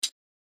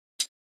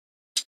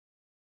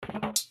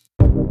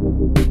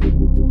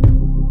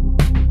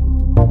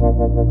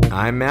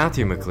I'm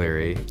Matthew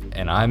McCleary.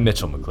 And I'm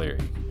Mitchell McCleary.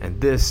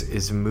 And this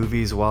is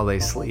Movies While They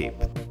Sleep,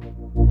 the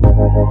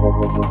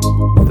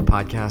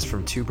podcast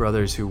from two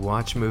brothers who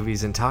watch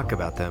movies and talk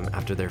about them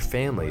after their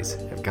families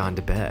have gone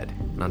to bed.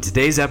 And on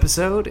today's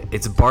episode,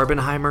 it's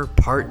Barbenheimer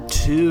Part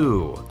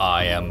 2.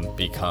 I am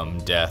become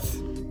death.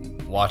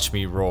 Watch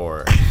me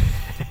roar.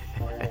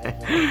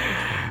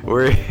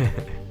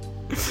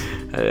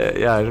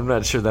 I'm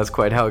not sure that's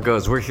quite how it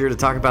goes. We're here to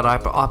talk about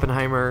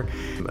Oppenheimer,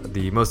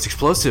 the most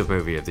explosive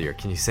movie of the year.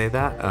 Can you say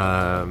that?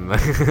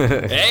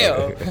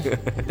 Heyo,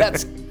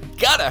 that's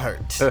gotta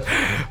hurt.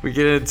 We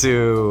get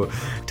into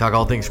talk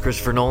all things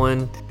Christopher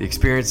Nolan, the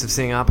experience of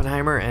seeing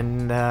Oppenheimer,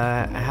 and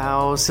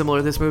how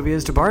similar this movie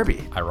is to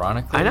Barbie.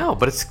 Ironically, I know,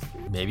 but it's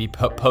maybe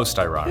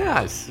post-ironic.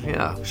 Yes,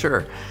 yeah,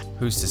 sure.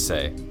 Who's to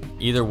say?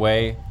 Either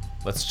way,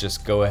 let's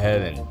just go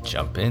ahead and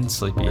jump in,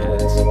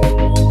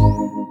 sleepyheads.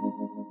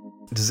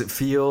 Does it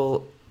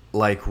feel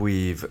like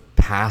we've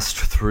passed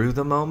through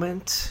the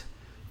moment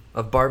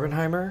of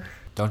Barbenheimer?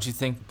 Don't you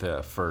think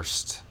the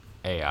first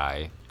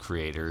AI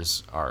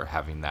creators are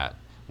having that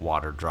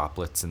water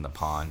droplets in the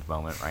pond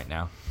moment right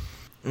now?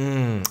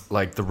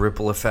 Like the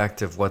ripple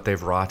effect of what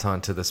they've wrought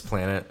onto this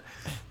planet?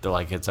 They're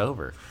like, it's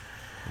over.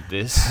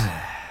 This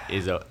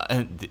is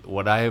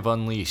what I have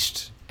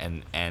unleashed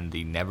and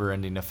the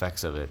never-ending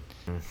effects of it,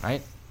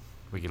 right?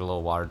 We get a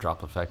little water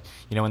drop effect.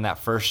 You know, when that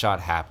first shot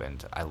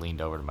happened, I leaned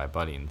over to my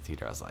buddy in the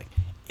theater. I was like,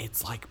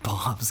 it's like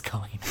bombs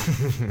going.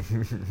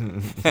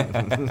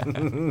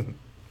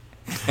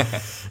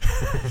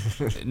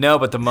 No,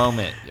 but the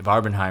moment,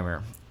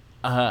 Barbenheimer,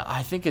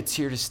 I think it's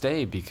here to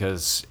stay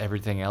because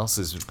everything else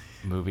is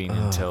moving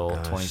until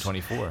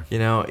 2024. You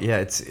know, yeah,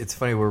 it's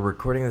funny. We're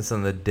recording this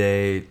on the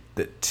day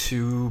that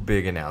two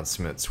big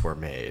announcements were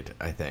made,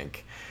 I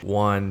think.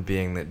 One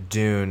being that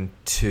Dune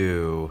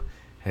 2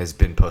 has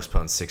been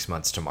postponed 6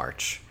 months to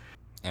March.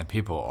 And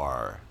people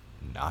are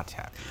not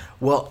happy.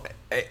 Well,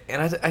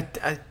 and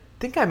I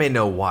think I may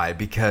know why,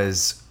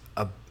 because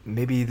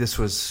maybe this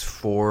was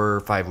 4 or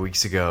 5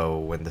 weeks ago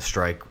when the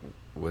strike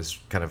was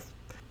kind of,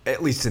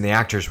 at least in the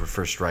actors were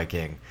first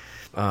striking.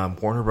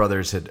 Warner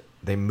Brothers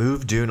they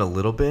moved Dune a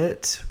little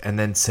bit and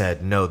then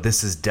said, no,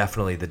 this is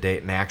definitely the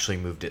date, and they actually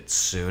moved it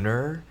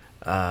sooner,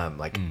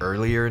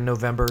 earlier in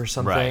November or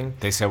something. Right.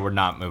 They said we're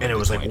not moving. And it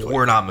was like,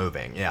 we're not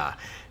moving, yeah.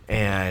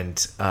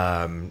 And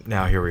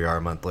now here we are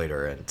a month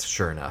later, and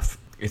sure enough,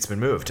 it's been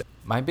moved.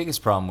 My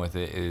biggest problem with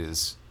it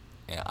is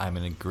I'm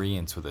in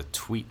agreement with a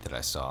tweet that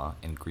I saw,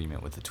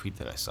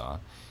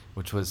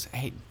 which was,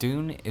 hey,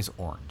 Dune is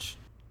orange.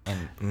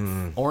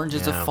 And orange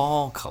is a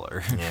fall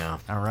color. Yeah.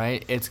 All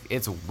right?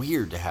 It's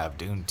weird to have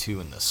Dune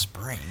 2 in the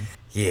spring.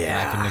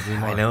 Yeah, and I couldn't agree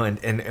more. I know,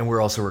 and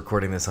we're also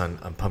recording this on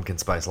Pumpkin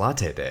Spice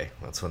Latte Day.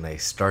 That's when they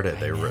started.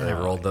 They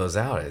rolled those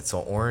out. It's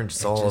all orange.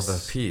 It's all of a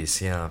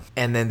piece, yeah.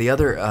 And then the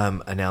other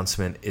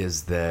announcement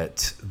is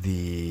that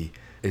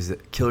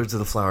Killers of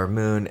the Flower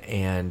Moon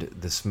and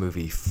this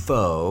movie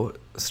Foe,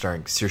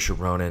 starring Saoirse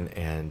Ronan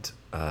and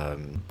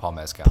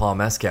Paul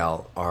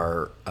Mescal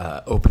are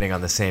opening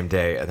on the same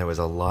day, and there was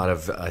a lot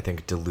of, I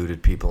think,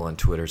 deluded people on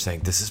Twitter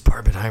saying, this is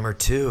Barbenheimer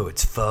 2,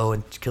 it's Foe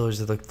and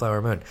Killers of the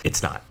Flower Moon.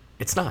 It's not.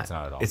 It's not. It's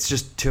not at all. It's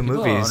just two People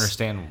movies. Don't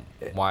understand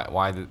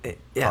why the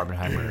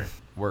Barbenheimer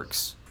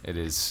works. It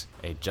is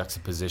a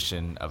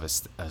juxtaposition of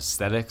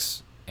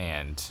aesthetics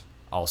and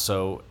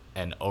also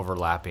an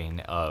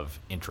overlapping of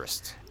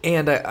interest.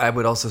 And I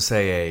would also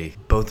say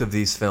both of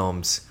these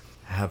films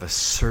have a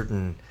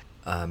certain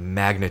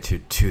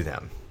magnitude to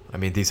them. I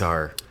mean,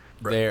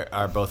 they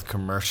are both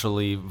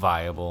commercially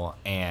viable,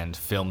 and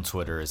film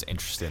Twitter is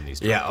interested in these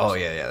directors.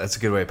 Yeah, yeah. That's a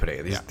good way of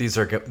putting it.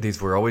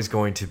 These were always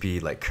going to be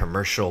like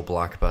commercial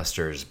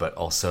blockbusters, but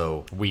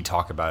also we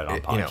talk about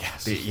it on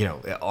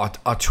podcasts.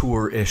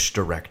 Auteur-ish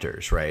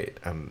directors, right?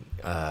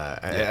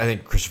 I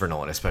think Christopher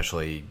Nolan,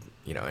 especially.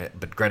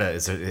 But Greta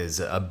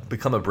is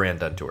become a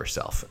brand unto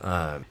herself,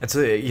 and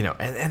so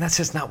and that's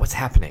just not what's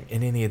happening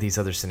in any of these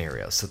other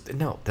scenarios. So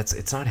no,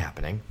 it's not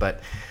happening. But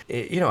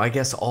I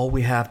guess all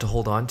we have to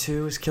hold on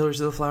to is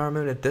Killers of the Flower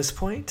Moon at this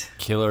point.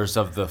 Killers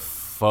of the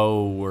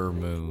Flower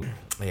Moon.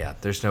 Yeah,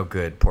 there's no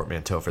good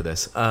portmanteau for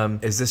this.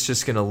 Is this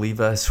just going to leave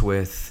us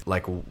with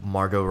like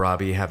Margot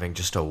Robbie having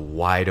just a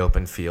wide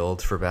open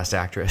field for Best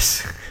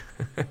Actress?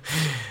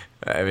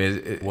 I mean,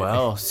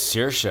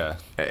 Saoirse.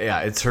 Yeah,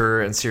 it's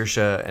her and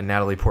Saoirse, and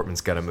Natalie Portman's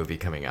got a movie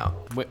coming out.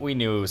 We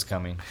knew it was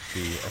coming.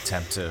 The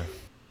attempt to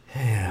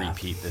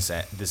repeat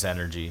this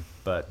energy,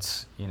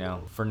 but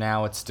for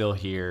now it's still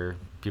here.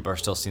 People are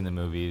still seeing the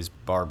movies.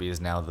 Barbie is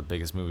now the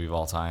biggest movie of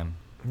all time.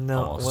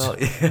 No,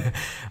 almost. Well,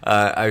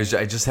 I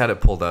just had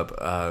it pulled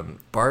up.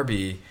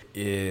 Barbie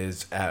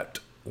is at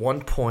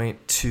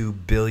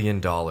 $1.2 billion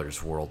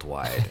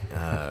worldwide.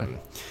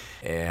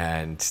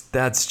 And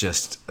that's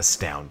just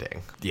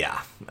astounding.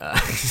 Yeah.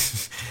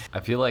 I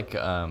feel like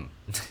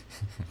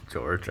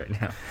George right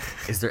now.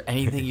 Is there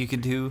anything you can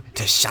do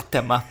to shut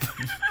them up?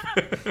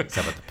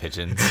 Except about the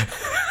pigeons.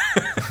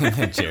 And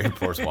then Jerry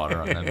pours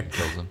water on them and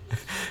kills them.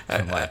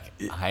 I'm like,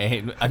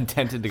 I'm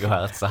tempted to go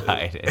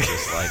outside and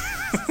just like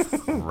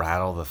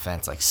rattle the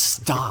fence. Like,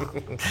 stop.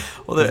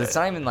 Well, 'Cause it's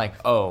not even like,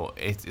 oh,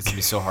 it's going to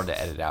be so hard to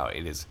edit out.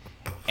 It is,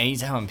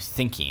 anytime I'm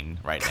thinking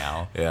right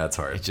now, yeah, it's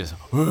hard. it's just,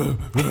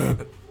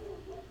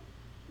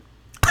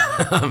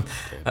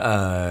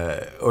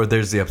 Or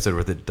there's the episode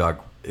where the dog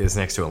is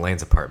next to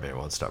Elaine's apartment and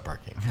won't stop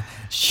barking.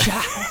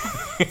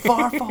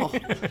 Farfel.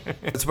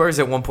 As far as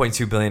at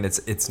 1.2 billion,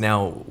 it's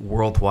now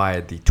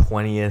worldwide the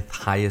 20th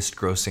highest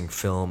grossing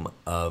film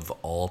of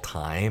all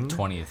time.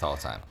 20th all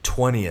time.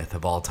 20th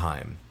of all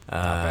time.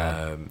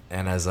 bad.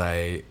 And as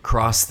I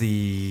cross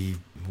the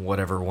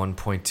whatever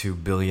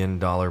 $1.2 billion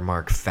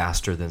mark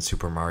faster than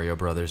Super Mario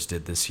Brothers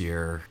did this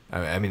year,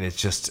 I mean, it's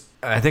just,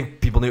 I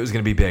think people knew it was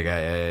going to be big.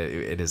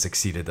 It has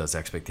exceeded those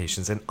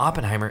expectations. And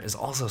Oppenheimer is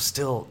also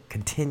still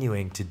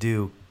continuing to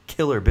do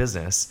killer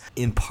business,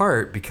 in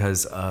part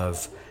because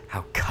of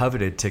how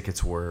coveted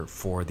tickets were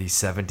for the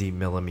 70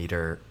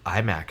 millimeter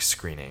IMAX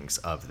screenings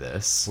of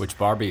this. Which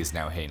Barbie is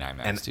now Hey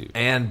IMAX too.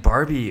 And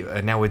Barbie,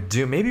 now with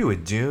Dune, maybe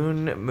with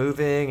Dune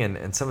moving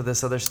and some of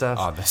this other stuff.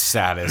 Oh, the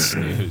saddest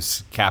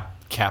news.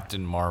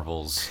 Captain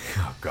Marvel's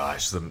Oh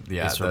gosh,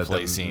 is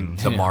replacing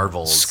the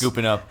Marvels.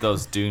 scooping up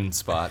those Dune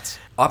spots.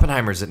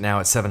 Oppenheimer's now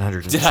at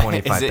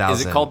 725,000.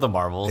 Is it called the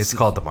Marvels? It's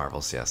called the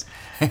Marvels, yes.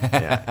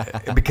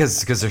 Yeah.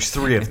 because there's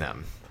three of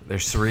them.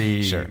 There's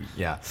three. Sure.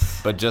 Yeah.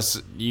 But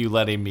just you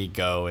letting me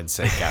go and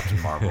say Captain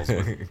Marvel's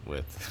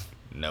with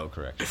no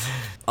correction.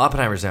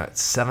 Oppenheimer's now at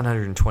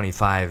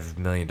 $725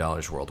 million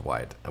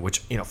worldwide, which,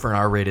 for an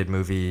R-rated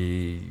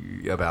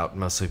movie about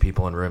mostly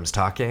people in rooms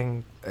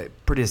talking,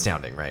 pretty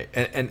astounding, right?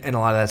 And a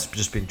lot of that's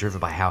just being driven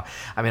by how,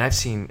 I've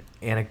seen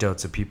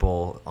anecdotes of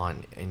people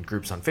in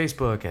groups on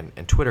Facebook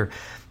and Twitter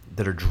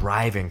that are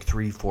driving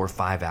 3, 4,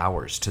 5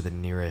 hours to the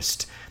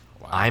nearest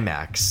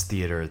IMAX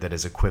theater that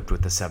is equipped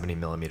with the 70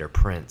 millimeter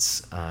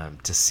prints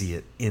to see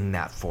it in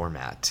that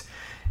format.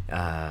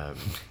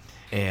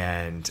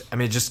 And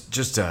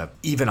just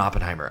even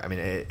Oppenheimer,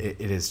 it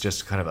is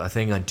just kind of a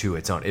thing unto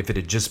its own. If it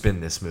had just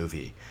been this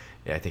movie,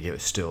 I think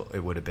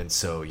it would have been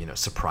so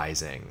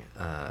surprising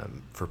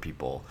for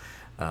people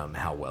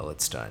how well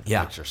it's done.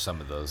 Yeah, picture some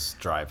of those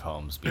drive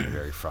homes being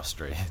very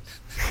frustrated.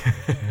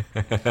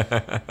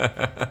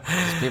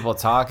 Just people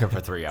talking for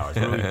 3 hours.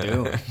 What are we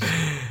doing?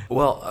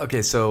 Well,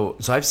 okay, so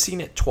I've seen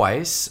it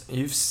twice.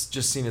 You've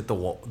just seen it the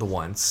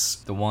once.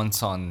 The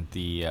once on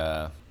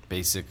the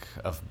basic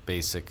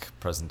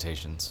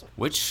presentations,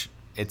 which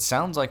it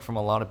sounds like from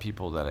a lot of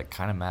people that it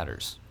kind of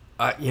matters.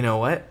 You know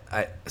what?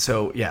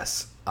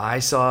 Yes, I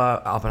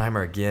saw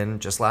Oppenheimer again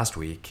just last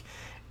week,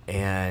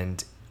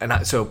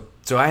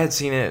 so I had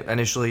seen it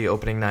initially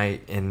opening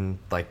night in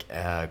like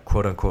a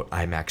quote unquote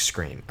IMAX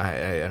screen.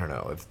 I don't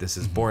know if this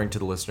is boring to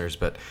the listeners,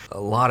 but a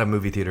lot of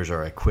movie theaters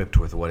are equipped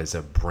with what is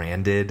a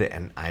branded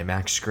and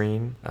IMAX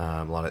screen.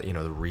 A lot of the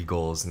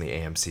Regals and the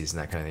AMCs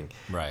and that kind of thing.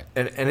 Right.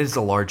 And it's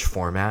a large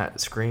format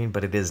screen,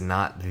 but it is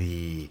not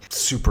the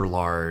super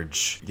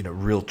large,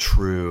 real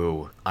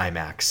true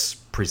IMAX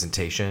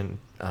presentation.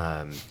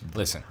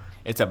 Listen.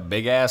 It's a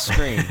big ass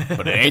screen,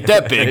 but it ain't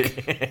that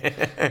big.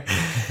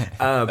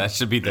 That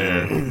should be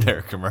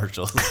their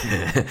commercials.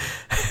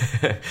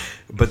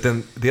 But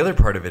then the other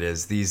part of it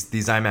is these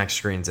IMAX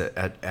screens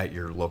at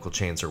your local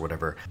chains or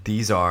whatever.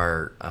 These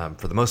are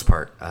for the most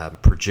part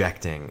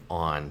projecting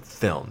on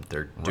film.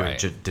 They're doing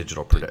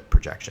digital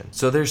projection.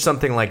 So there's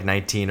something like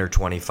 19 or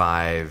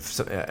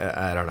 25.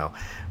 I don't know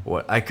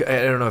what I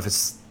don't know if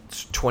it's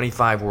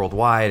 25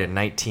 worldwide and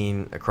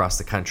 19 across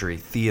the country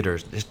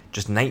theaters,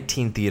 just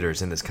 19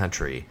 theaters in this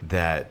country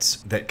that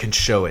can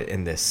show it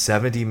in this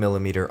 70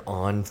 millimeter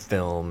on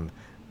film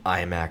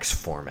IMAX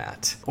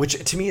format,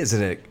 which to me is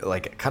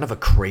kind of a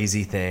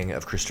crazy thing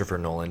of Christopher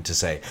Nolan to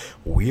say,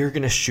 we're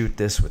going to shoot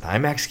this with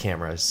IMAX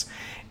cameras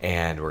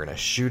and we're going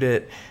to shoot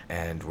it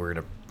and we're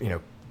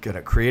going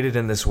to create it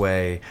in this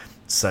way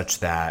such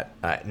that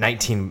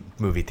 19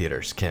 movie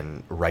theaters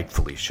can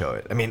rightfully show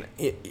it.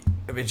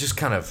 It just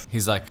kind of...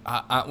 He's like,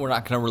 we're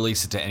not going to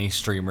release it to any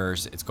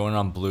streamers. It's going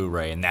on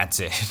Blu-ray, and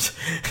that's it.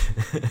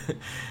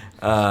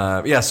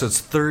 So it's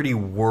 30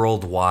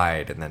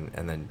 worldwide, and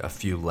then a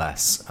few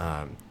less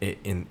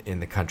in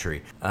the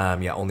country.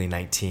 Only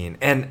 19,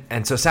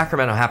 and so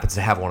Sacramento happens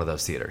to have one of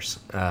those theaters.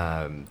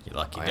 You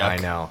lucky duck. I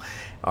know.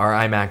 Our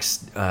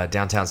IMAX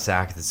downtown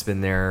Sac that's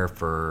been there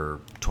for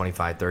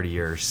 25, 30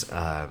 years.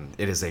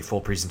 It is a full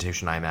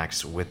presentation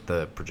IMAX with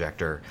the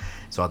projector.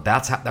 So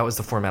that was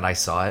the format I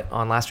saw it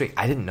on last week.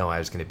 I didn't know I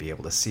was going to be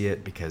able to see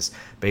it because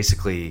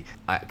basically,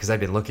 because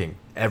I've been looking,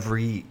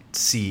 every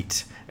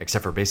seat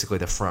except for basically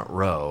the front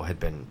row had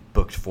been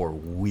booked for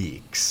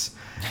weeks.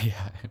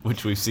 Yeah,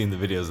 which we've seen the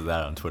videos of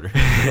that on Twitter.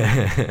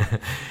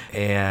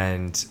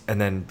 and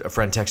then a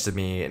friend texted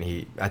me,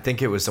 and I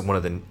think it was one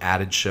of the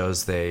added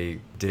shows they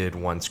did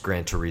once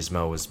Gran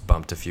Turismo was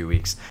bumped a few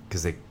weeks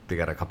because they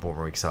got a couple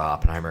more weeks of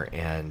Oppenheimer,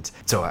 and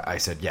so I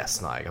said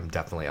yes, like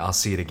I'll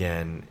see it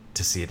again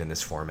to see it in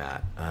this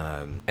format.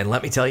 And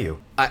let me tell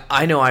you,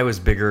 I know I was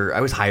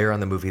higher on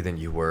the movie than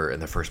you were in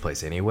the first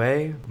place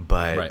anyway,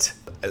 but Right.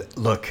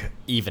 Look,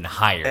 Even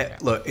higher.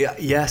 look,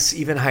 yes,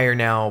 even higher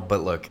now,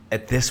 but look,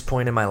 at this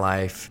point in my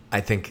life,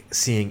 I think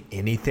seeing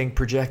anything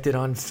projected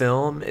on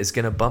film is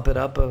going to bump it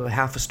up a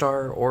half a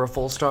star or a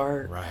full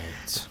star.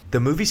 Right.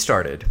 The movie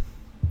started.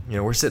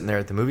 We're sitting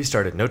there. The movie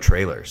started. No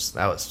trailers.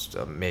 That was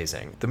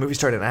amazing. The movie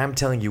started, and I'm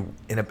telling you,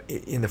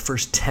 in the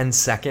first 10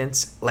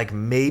 seconds, like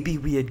maybe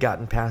we had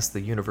gotten past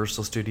the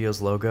Universal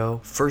Studios logo.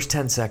 First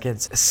 10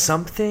 seconds,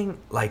 something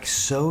like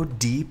so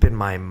deep in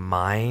my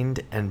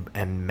mind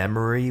and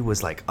memory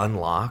was like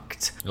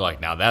unlocked. You're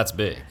like, now that's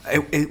big.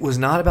 It was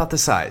not about the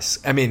size.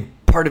 I mean,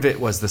 part of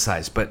it was the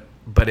size, but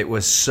it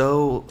was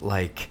so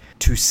like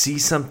to see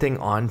something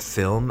on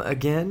film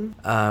again.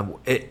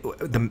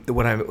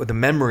 The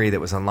memory that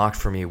was unlocked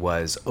for me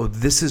was, oh,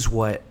 this is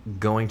what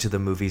going to the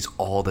movies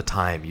all the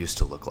time used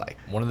to look like.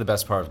 One of the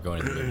best part of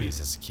going to the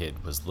movies as a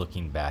kid was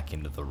looking back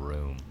into the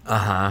room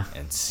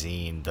and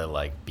seeing the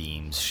like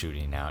beams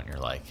shooting out, and you're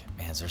like,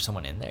 man, is there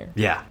someone in there?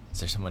 Yeah.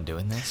 Is there someone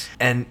doing this?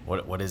 And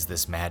what is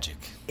this magic?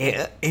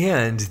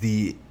 and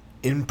the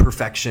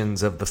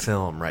imperfections of the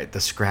film, right?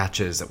 The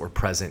scratches that were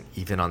present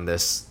even in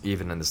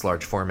this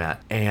large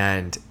format,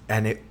 and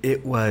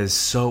it was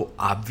so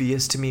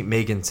obvious to me.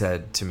 Megan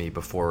said to me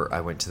before I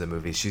went to the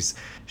movie, she's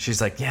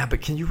like, yeah, but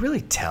can you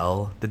really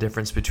tell the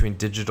difference between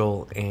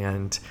digital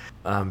and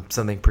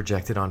something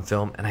projected on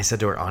film? And I said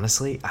to her,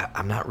 honestly,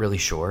 I'm not really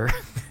sure.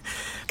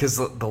 Because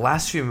the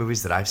last few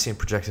movies that I've seen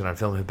projected on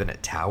film have been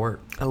at Tower.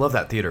 I love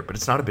that theater, but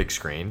it's not a big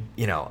screen.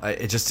 I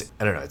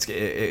don't know.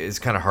 It's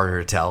kind of harder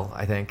to tell,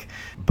 I think.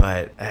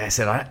 But I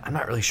said, I'm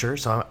not really sure,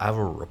 so I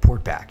will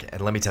report back.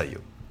 And let me tell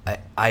you,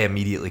 I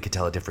immediately could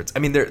tell a difference. I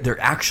mean, there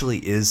actually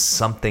is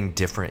something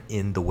different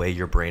in the way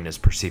your brain is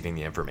perceiving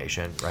the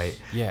information, right?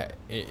 Yeah,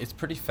 it's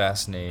pretty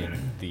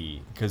fascinating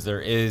because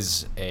there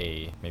is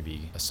a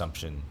maybe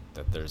assumption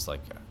that there's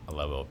like a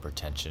level of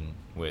pretension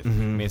with. I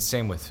mean, it's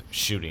same with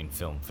shooting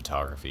film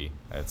photography.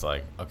 It's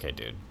like, okay,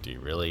 dude, do you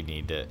really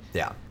need to?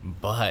 Yeah.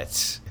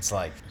 But it's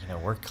like,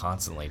 we're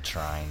constantly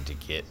trying to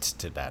get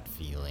to that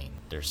feeling.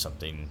 There's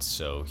something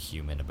so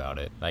human about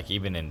it. Like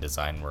even in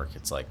design work,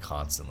 it's like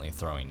constantly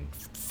throwing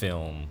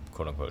film,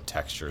 quote unquote,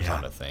 textures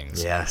onto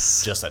things.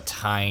 Yes. Just a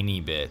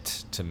tiny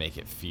bit to make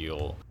it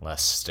feel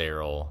less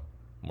sterile,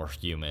 more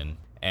human.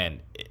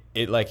 And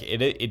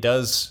it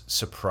does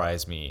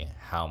surprise me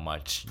how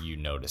much you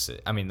notice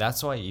it. I mean,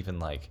 that's why even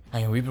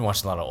we've been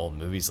watching a lot of old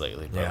movies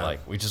lately, but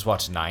like we just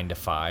watched 9 to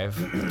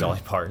 5 with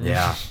Dolly Parton.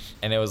 Yeah.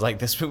 And it was like,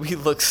 this movie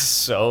looks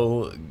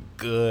so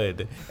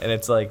good. And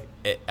it's like,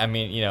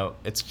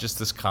 it's just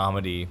this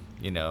comedy,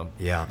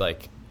 Yeah.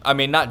 like, I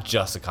mean, not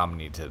just a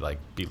comedy to like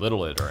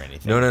belittle it or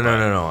anything.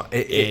 No.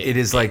 It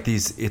is like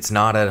it's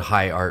not a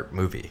high art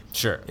movie.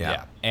 Sure. Yeah.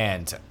 Yeah.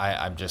 And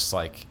I'm just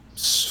like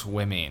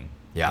swimming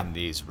Yeah. in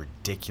these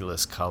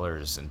ridiculous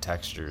colors and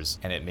textures,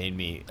 and it made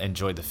me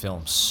enjoy the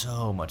film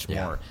so much more.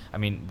 Yeah. I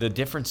mean, the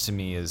difference to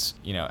me is,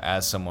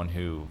 as someone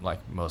who, like,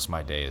 most of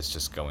my day is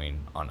just going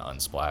on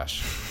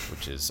Unsplash,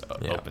 which is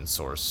open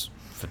source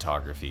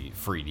photography,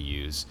 free to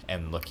use,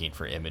 and looking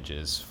for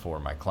images for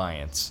my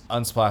clients.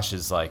 Unsplash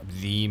is like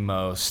the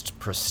most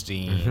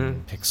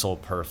pristine, pixel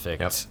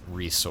perfect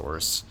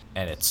resource,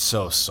 and it's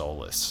so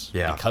soulless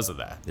because of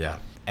that. Yeah.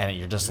 And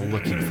you're just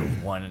looking for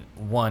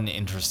one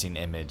interesting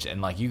image,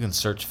 and like you can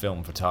search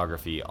film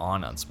photography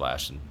on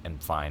Unsplash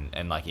and find,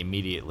 and like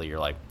immediately you're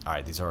like, all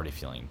right, these are already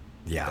feeling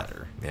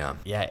better. Yeah.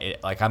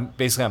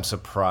 I'm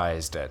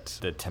surprised at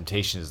the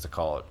temptation is to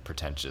call it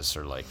pretentious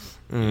or like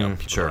people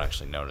don't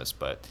actually notice,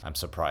 but I'm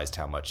surprised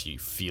how much you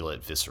feel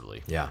it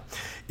viscerally. Yeah.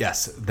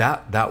 Yes,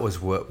 that was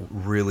what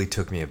really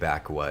took me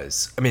aback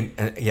was,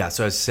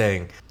 so I was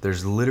saying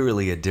there's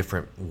literally a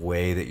different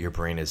way that your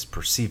brain is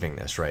perceiving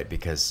this, right?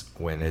 Because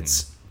when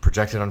it's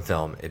projected on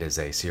film, it is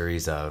a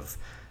series of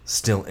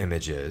still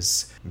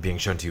images being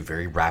shown to you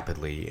very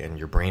rapidly, and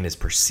your brain is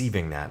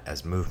perceiving that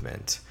as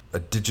movement. A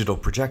digital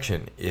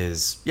projection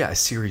is a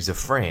series of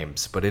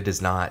frames, but it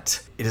is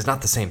not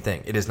the same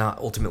thing. It is not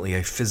ultimately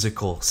a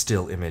physical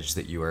still image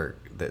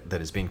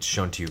that is being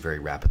shown to you very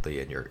rapidly,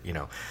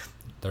 and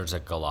there's a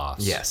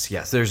gloss.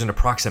 Yes, there's an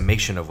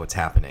approximation of what's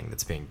happening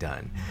that's being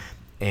done.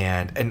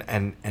 And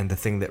the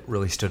thing that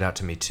really stood out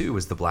to me too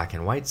was the black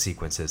and white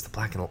sequences. The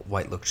black and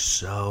white looked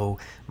so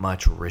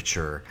much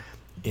richer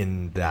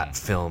in that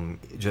film,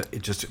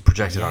 it just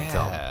projected on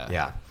film.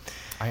 Yeah.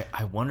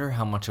 I wonder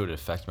how much it would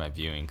affect my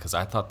viewing, because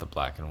I thought the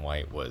black and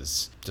white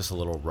was just a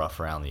little rough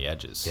around the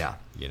edges. Yeah.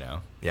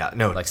 Yeah,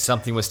 no. Like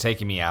something was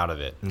taking me out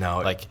of it. No.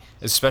 Like,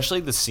 especially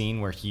the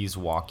scene where he's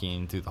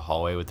walking through the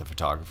hallway with the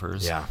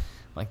photographers. Yeah.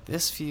 Like,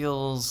 this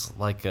feels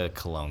like a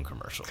cologne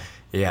commercial.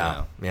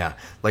 Yeah, yeah.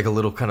 Like a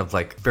little kind of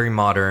like very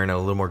modern, a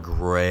little more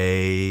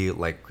gray,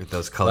 like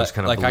those colors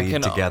kind of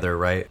bleed together,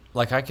 right?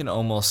 Like I can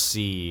almost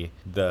see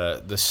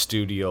the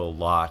studio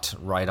lot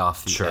right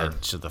off the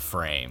edge of the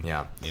frame.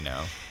 Yeah.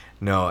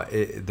 No,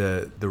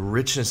 the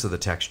richness of the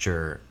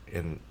texture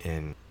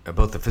in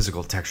both the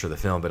physical texture of the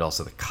film, but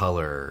also the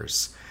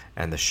colors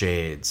and the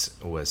shades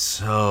was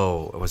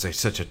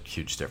such a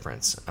huge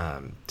difference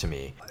to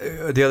me.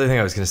 The other thing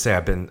I was going to say,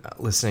 I've been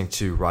listening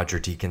to Roger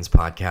Deakins'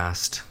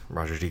 podcast.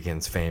 Roger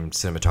Deakins, famed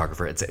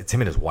cinematographer. It's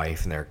him and his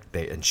wife,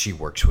 and she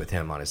works with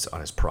him on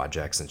his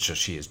projects, and so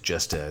she is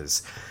just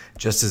as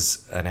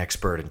an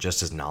expert and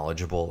just as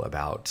knowledgeable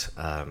about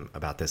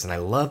this. And I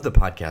love the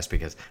podcast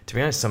because, to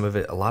be honest,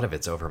 a lot of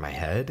it's over my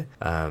head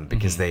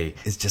because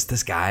it's just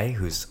this guy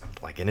who's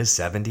like in his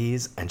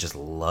 70s and just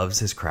loves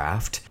his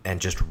craft and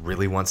just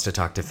really wants to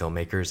talk to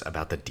filmmakers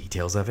about the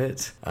details of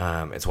it.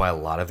 It's why a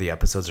lot of the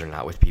episodes are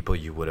not with people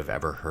you would have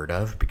ever heard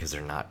of because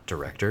they're not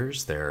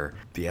directors, they're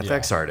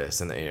VFX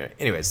artists. And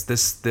anyways,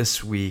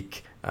 this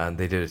week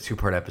they did a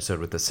 2-part episode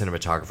with the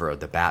cinematographer of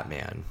The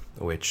Batman,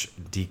 which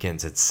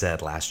Deakins had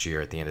said last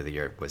year at the end of the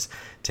year was,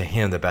 to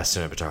him, the best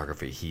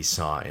cinematography he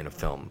saw in a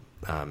film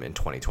in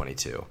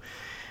 2022.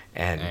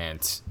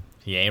 And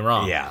he ain't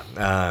wrong. Yeah.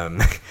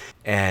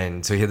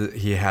 And so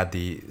he had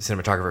the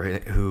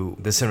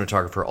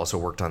cinematographer also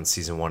worked on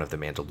season 1 of The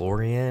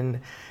Mandalorian,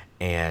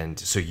 and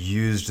so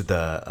used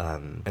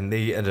and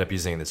they ended up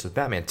using this with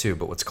Batman too,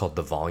 but what's called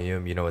the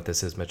volume. You know what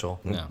this is, Mitchell?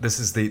 No. This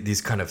is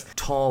these kind of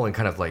tall and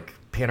kind of like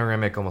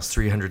panoramic, almost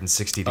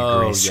 360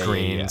 degree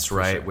screens,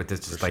 right? Sure. With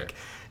this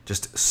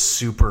just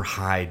super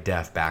high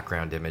def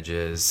background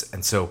images.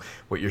 And so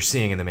what you're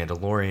seeing in The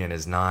Mandalorian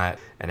is not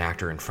an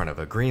actor in front of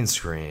a green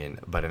screen,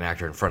 but an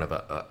actor in front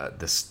of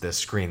this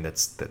screen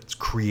that's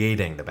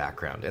creating the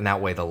background. And that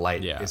way the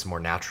light is more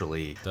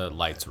naturally... The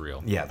light's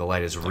real. Yeah, the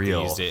light is real.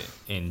 They used it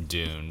in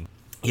Dune.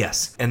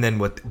 Yes. And then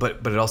but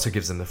it also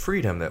gives them the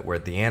freedom that where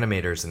the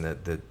animators and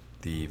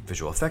the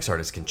visual effects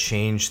artists can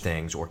change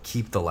things or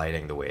keep the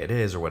lighting the way it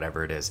is or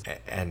whatever it is,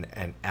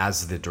 and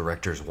as the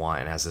directors want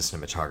and as the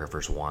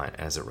cinematographers want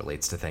as it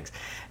relates to things.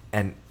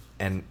 And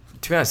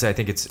to be honest, I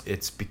think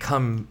it's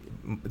becoming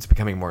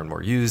more and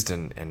more used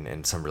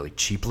in some really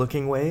cheap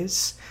looking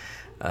ways.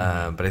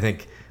 But I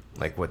think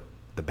like what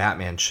the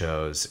Batman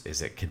shows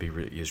is it could be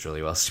used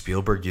really well.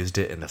 Spielberg used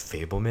it in The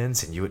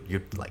Fabelmans, and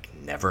you'd like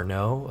never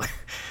know.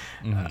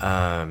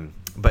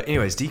 But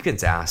anyways,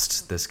 Deakins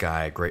asked this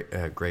guy,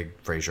 Greg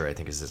Fraser, I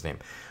think is his name,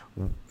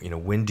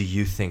 when do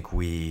you think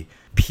we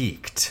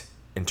peaked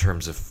in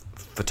terms of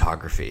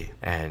photography?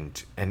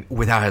 And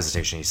without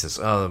hesitation, he says,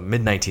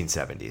 mid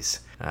 1970s,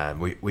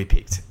 we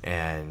peaked,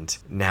 and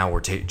now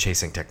we're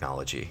chasing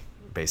technology,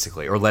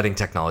 basically, or letting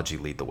technology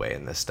lead the way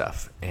in this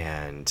stuff.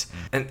 And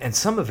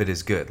some of it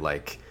is good.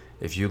 Like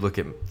if you look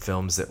at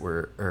films that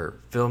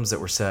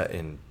were set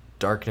in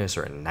darkness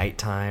or at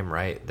nighttime,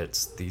 right?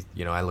 That's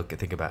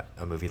think about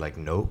a movie like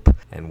Nope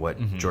and what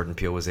Jordan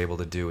Peele was able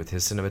to do with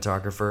his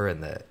cinematographer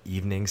and the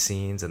evening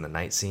scenes and the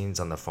night scenes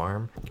on the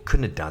farm. You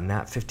couldn't have done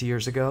that 50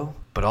 years ago.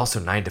 But also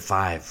 9 to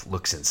 5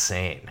 looks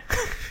insane.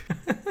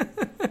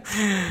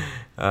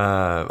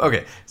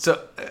 Okay,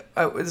 so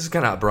this is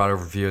kind of a broad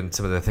overview and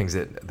some of the things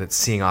that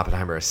seeing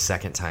Oppenheimer a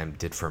second time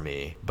did for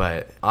me.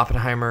 But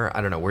Oppenheimer,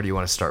 I don't know, where do you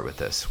want to start with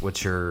this?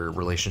 What's your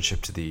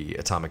relationship to the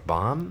atomic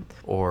bomb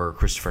or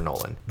Christopher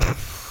Nolan?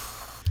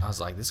 I was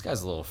like, this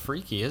guy's a little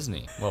freaky, isn't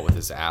he? What with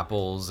his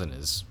apples and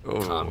his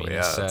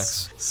communist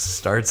sex?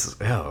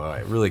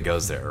 It really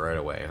goes there right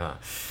away, huh?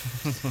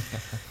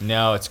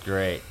 No, it's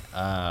great.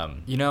 I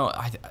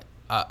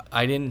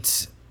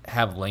didn't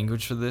have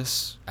language for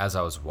this as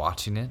I was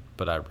watching it,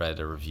 but I read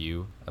a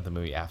review of the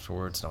movie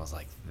afterwards, and I was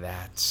like,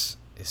 that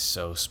is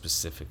so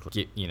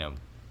specifically,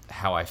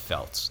 how I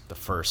felt the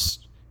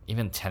first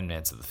even 10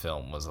 minutes of the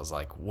film I was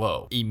like,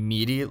 whoa.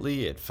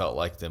 Immediately, it felt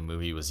like the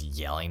movie was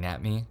yelling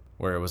at me,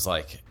 where it was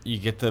like, you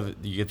get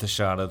the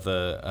shot of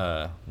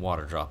the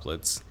water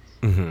droplets,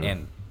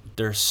 and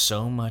there's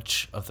so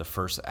much of the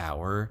first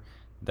hour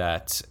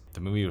that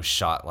the movie was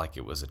shot like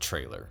it was a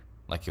trailer,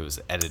 like it was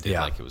edited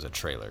like it was a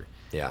trailer.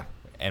 Yeah.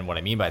 And what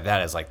I mean by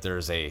that is like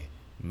there's a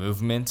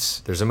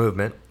movement. There's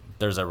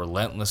a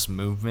relentless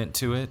movement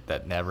to it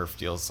that never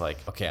feels like,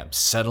 okay, I'm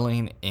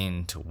settling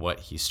into what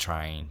he's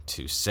trying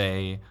to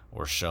say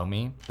or show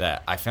me,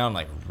 that I found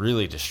like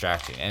really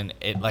distracting. And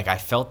it like I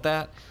felt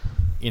that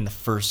in the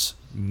first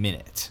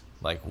minute.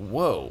 Like,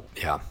 whoa.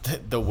 Yeah.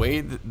 The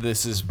way that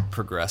this is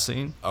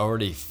progressing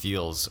already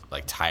feels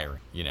like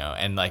tiring,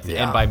 and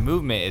and by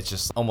movement, it's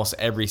just almost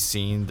every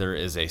scene there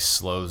is a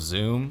slow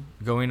zoom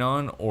going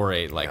on or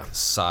a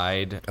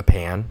side. A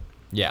pan.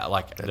 Yeah,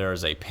 like there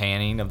is a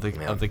panning of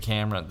the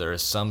camera. There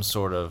is some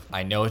sort of,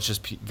 I know it's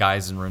just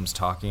guys in rooms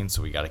talking,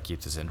 so we got to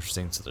keep this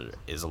interesting. So there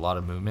is a lot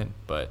of movement,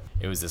 but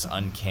it was this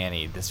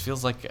uncanny. This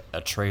feels like a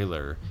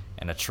trailer,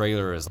 and a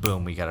trailer is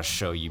boom. We got to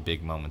show you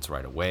big moments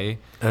right away.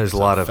 And there's a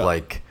lot of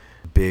like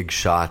big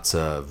shots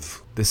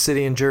of the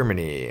city in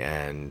Germany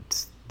and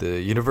the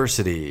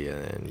university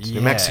and New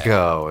Yeah.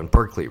 Mexico and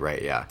Berkeley,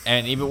 right? Yeah.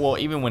 And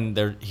even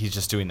when he's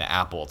just doing the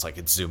apple, it's like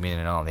it's zooming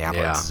in on the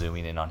apple, Yeah. it's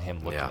zooming in on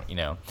him looking,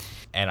 Yeah.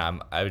 And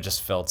I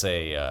just felt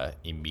a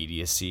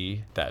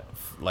immediacy that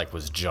like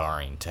was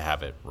jarring to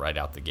have it right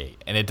out the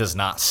gate, and it does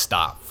not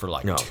stop for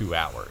like No. 2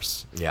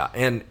 hours. Yeah,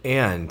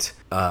 and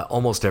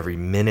almost every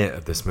minute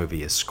of this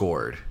movie is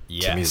scored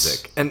Yes. to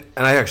music, and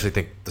I actually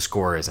think the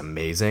score is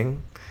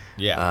amazing.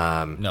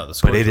 Yeah, no, the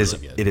score but is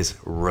really good. it is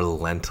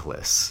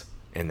relentless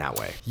in that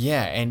way.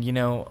 Yeah, and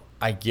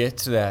I get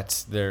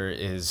that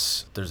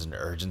there's an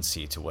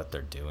urgency to what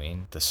they're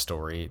doing. The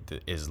story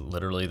is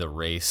literally the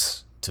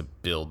race to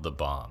build the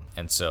bomb,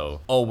 and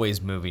so always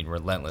moving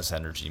relentless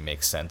energy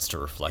makes sense to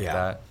reflect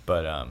that.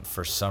 But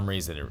for some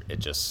reason, it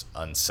just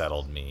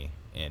unsettled me.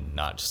 And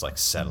not just like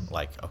settle,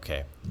 like,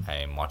 okay, I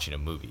am watching a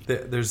movie.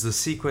 There's the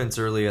sequence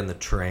early on the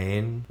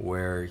train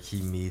where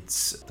he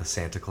meets the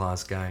Santa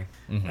Claus guy.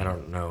 I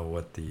don't know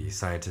what the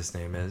scientist's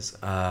name is.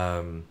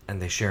 And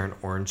they share an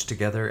orange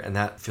together, and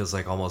that feels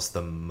like almost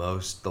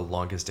the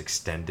longest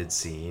extended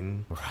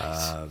scene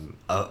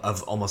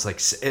of almost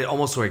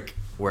like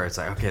where it's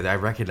like, okay, I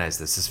recognize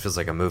this. This feels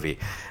like a movie.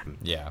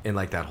 Yeah. In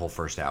like that whole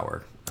first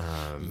hour.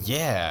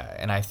 Yeah,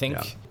 and I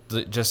think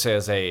just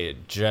as a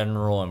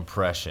general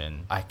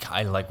impression,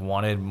 I like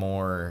wanted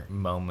more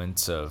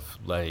moments of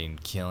letting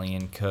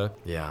Killian cook.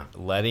 Yeah.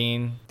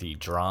 Letting the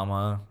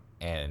drama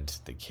and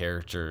the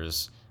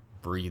characters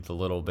breathe a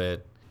little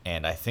bit.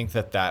 And I think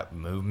that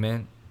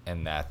movement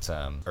and that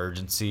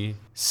urgency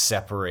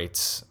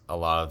separates a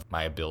lot of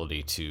my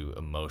ability to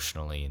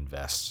emotionally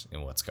invest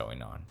in what's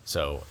going on.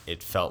 So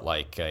it felt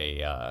like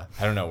I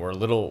don't know,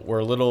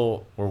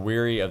 we're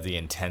weary of the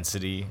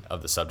intensity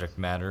of the subject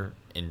matter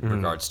in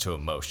regards to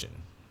emotion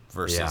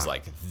versus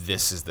like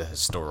this is the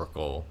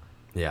historical,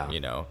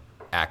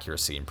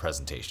 accuracy and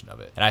presentation of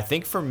it. And I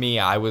think for me,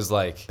 I was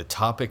like, the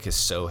topic is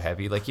so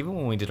heavy. Like even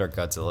when we did our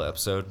Godzilla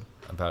episode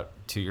about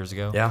 2 years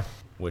ago,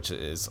 which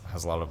has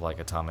a lot of like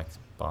atomic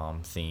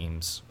bomb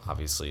themes,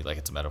 obviously, like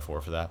it's a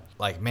metaphor for that.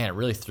 Like, man, it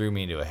really threw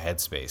me into a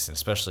headspace, and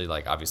especially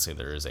like obviously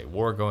there is a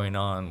war going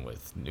on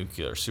with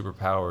nuclear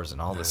superpowers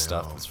and all this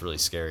stuff that's really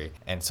scary.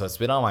 And so it's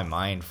been on my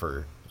mind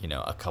for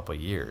a couple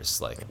of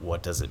years, like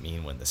what does it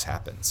mean when this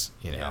happens,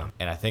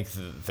 And I think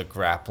the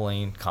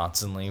grappling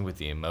constantly with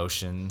the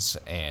emotions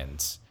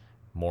and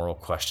moral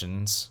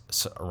questions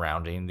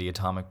surrounding the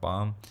atomic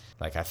bomb,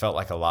 like I felt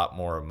like a lot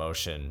more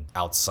emotion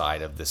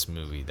outside of this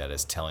movie that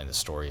is telling the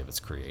story of its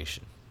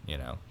creation,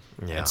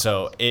 And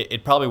so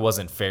it probably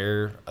wasn't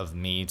fair of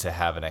me to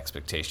have an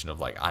expectation of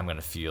like I'm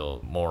gonna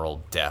feel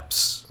moral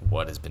depths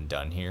what has been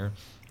done here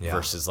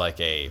versus like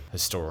a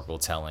historical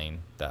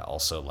telling that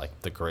also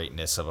like the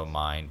greatness of a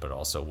mind, but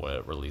also what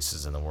it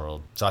releases in the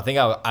world. So I think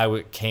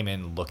I came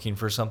in looking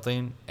for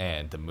something,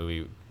 and the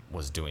movie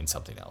was doing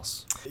something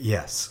else.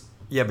 Yes.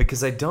 Yeah,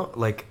 because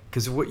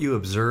because what you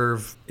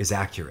observe is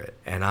accurate,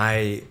 and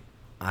I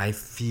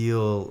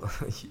feel,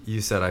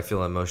 you said I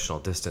feel emotional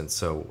distance.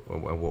 So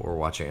what we're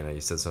watching, and you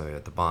said something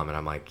about the bomb, and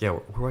I'm like, yeah,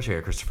 we're watching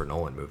a Christopher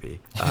Nolan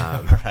movie.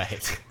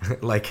 Right.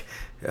 Like,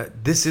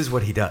 this is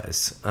what he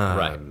does.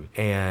 Right.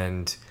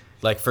 And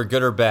like for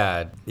good or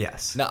bad.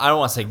 Yes. No, I don't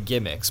want to say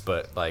gimmicks,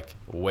 but like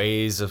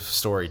ways of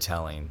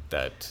storytelling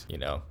that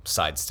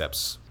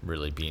sidesteps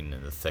really being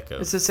in the thick of.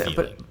 It's the same,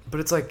 but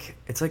it's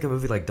like a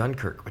movie like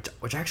Dunkirk,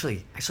 which I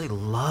actually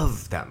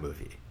love that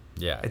movie.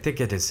 Yeah. I think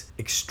it is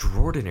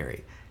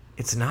extraordinary.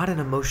 It's not an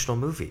emotional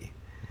movie.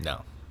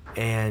 No.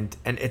 And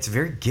it's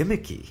very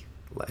gimmicky,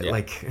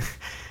 like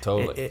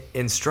totally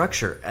in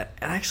structure. And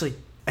actually,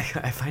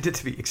 I find it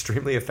to be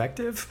extremely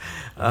effective,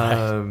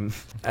 Right.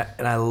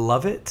 And I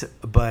love it.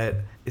 But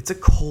it's a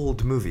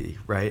cold movie,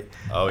 right?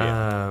 Oh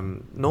yeah.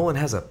 Nolan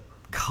has a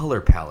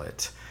color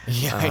palette.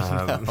 Yeah, I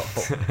know.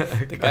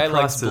 The guy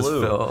likes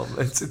blue. Film.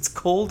 It's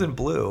cold and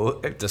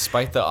blue.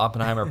 Despite the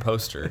Oppenheimer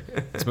poster,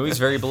 this movie's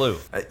very blue.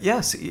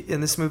 Yes,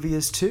 and this movie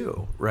is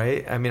too,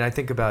 right? I mean, I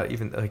think about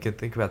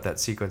that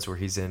sequence where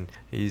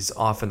he's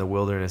off in the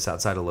wilderness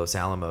outside of Los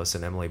Alamos,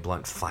 and Emily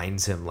Blunt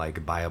finds him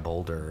like by a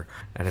boulder,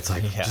 and it's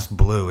like just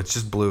blue. It's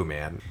just blue,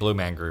 man. Blue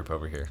man group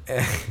over here.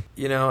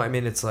 I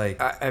mean, it's like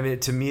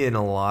to me, in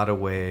a lot of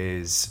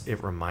ways,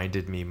 it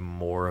reminded me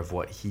more of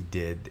what he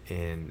did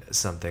in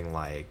something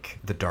like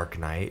The Dark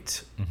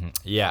Knight. Mm-hmm.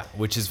 Yeah,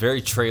 which is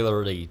very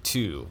trailery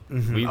too.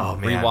 Mm-hmm. We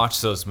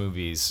rewatched those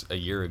movies a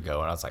year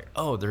ago, and I was like,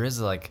 oh, there is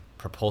like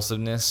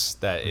propulsiveness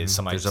that is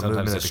sometimes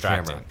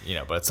distracting.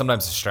 But it's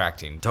sometimes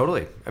distracting.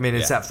 Totally. I mean,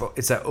 it's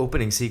that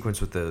opening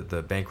sequence with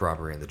the bank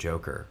robbery and the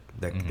Joker.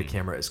 The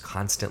camera is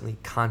constantly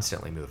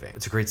moving.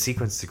 It's a great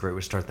sequence. It's a great way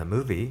to start the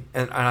movie,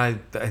 and I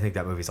think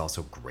that movie's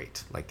also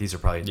great. Like, these are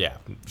probably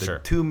the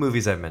two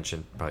movies I've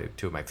mentioned, probably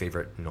two of my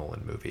favorite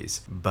Nolan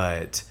movies.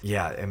 But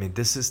yeah, I mean,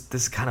 this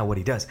is kind of what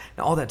he does.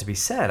 Now, all that to be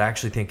said, I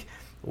actually think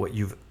what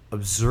you've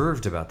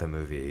observed about the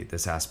movie,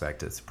 this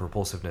aspect, its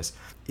propulsiveness,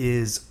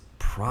 is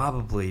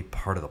probably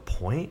part of the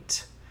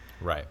point.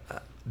 Right.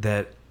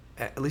 That,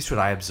 at least what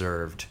I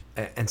observed,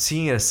 and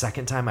seeing it a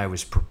second time, I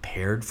was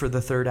prepared for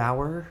the third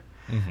hour.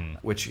 Mm-hmm.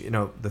 Which,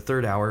 the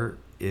third hour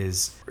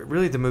is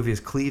really the movie is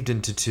cleaved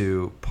into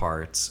two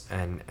parts,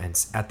 and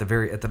at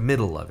the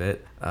middle of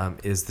it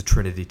is the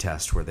Trinity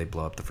test where they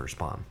blow up the first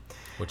bomb,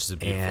 which is a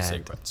beautiful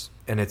sequence.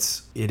 And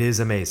it is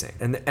amazing.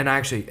 And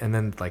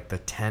then like the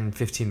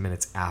 10-15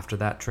 minutes after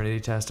that Trinity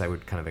test, I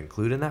would kind of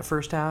include in that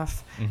first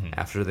half,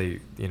 after the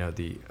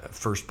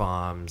first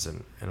bombs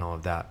and all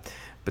of that.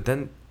 But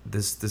then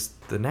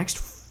the next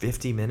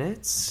 50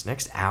 minutes,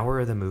 next hour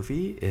of the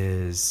movie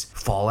is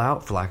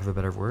fallout, for lack of a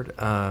better word,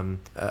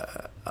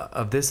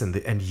 of this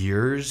and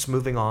years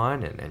moving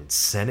on and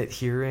Senate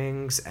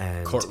hearings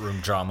and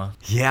courtroom drama.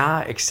 Yeah,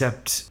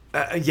 except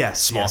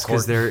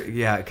because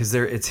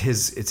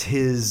it's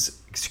his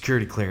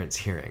security clearance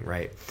hearing,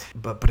 right?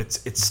 But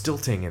it's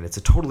stilting, and it's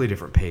a totally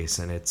different pace,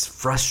 and it's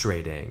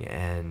frustrating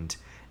and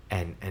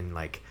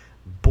like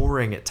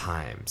boring at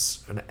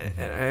times, and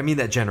I mean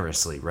that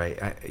generously, right?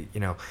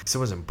 So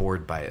I wasn't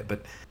bored by it,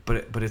 but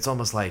it's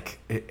almost like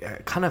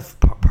kind of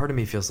part of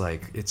me feels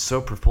like it's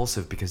so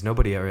propulsive because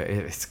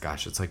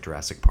it's like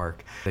Jurassic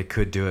Park. They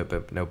could do it,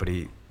 but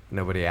nobody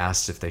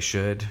asked if they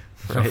should,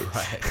 right?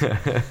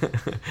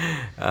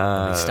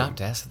 They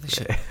stopped asking if they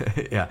should.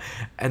 Yeah,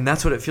 and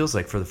that's what it feels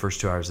like for the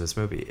first 2 hours of this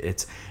movie.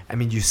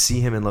 You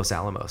see him in Los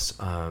Alamos,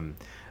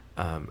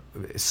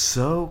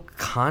 so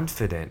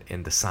confident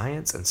in the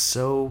science and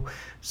so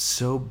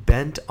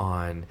bent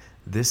on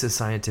this is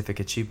scientific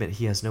achievement.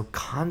 He has no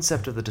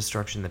concept of the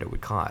destruction that it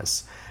would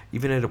cause.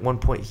 Even at one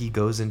point, he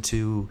goes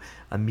into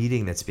a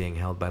meeting that's being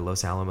held by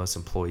Los Alamos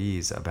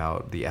employees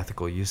about the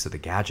ethical use of the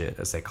gadget,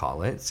 as they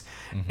call it,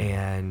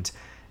 and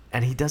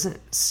he doesn't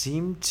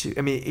seem to.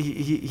 I mean,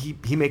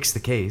 he makes the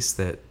case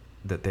that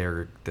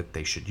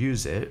they should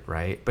use it,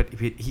 right? But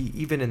he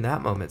even in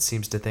that moment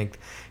seems to think,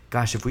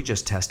 gosh, if we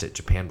just test it,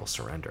 Japan will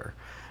surrender.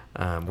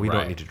 We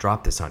don't need to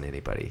drop this on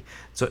anybody.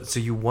 So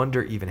you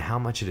wonder even how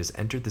much it has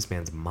entered this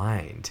man's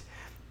mind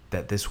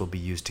that this will be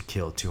used to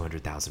kill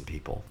 200,000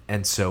 people.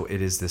 And so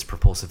it is this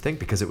propulsive thing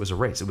because it was a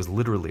race. It was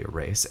literally a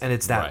race. And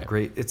it's that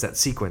great, it's that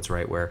sequence,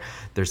 right, where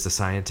there's the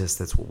scientist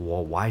that's,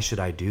 well, why should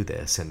I do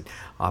this? And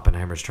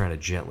Oppenheimer's trying to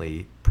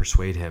gently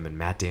persuade him, and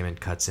Matt Damon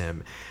cuts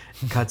in.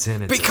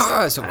 And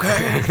because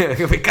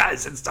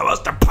it's the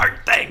most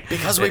important thing.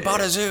 Because we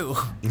bought a zoo.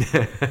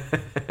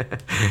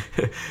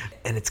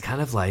 And it's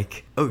kind of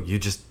like, we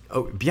just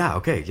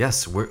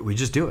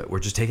do it. We're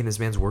just taking this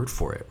man's word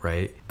for it,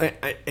 right?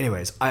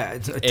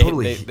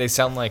 They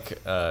sound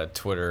like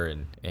Twitter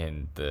in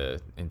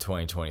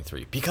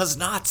 2023 because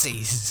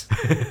Nazis.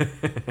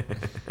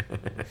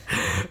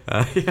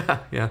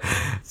 Yeah.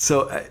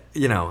 So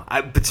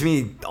but to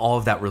me, all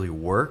of that really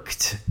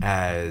worked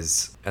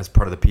as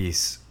part of the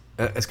piece,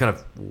 as kind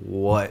of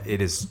what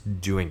it is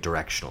doing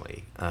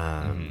directionally.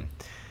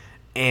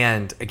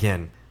 And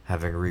again,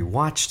 having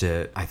rewatched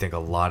it, I think a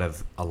lot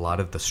of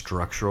the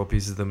structural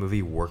pieces of the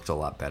movie worked a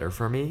lot better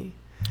for me.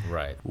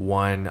 Right.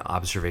 One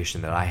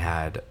observation that I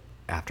had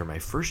after my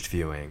first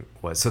viewing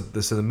was so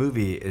the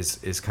movie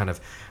is kind of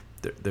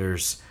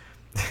there's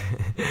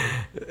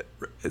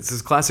it's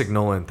this classic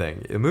Nolan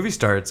thing. The movie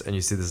starts and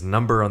you see this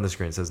number on the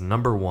screen. It says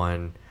number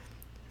 1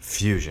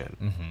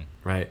 fusion,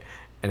 right?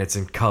 And it's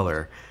in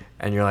color.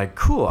 And you're like,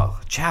 cool,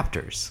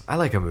 chapters. I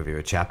like a movie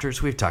with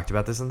chapters. We've talked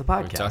about this in the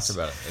podcast. We've talked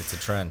about it. It's a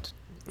trend.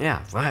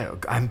 Yeah,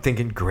 I'm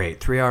thinking, great,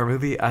 3-hour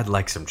movie. I'd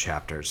like some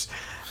chapters.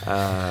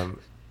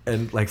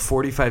 And like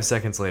 45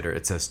 seconds later,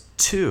 it says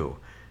 2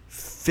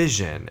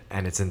 fission,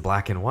 and it's in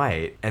black and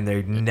white. And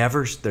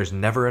there's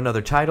never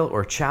another title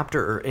or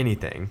chapter or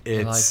anything.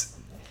 It's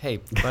hey,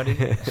 buddy,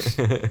 do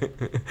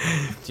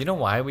you know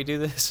why we do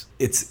this?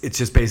 It's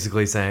just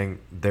basically saying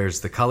there's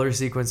the color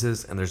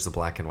sequences and there's the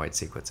black and white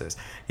sequences.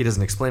 He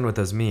doesn't explain what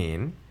those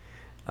mean.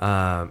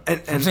 And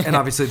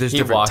obviously there's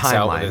different timelines. He walks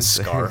out with his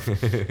scarf.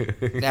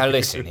 Now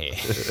listen here.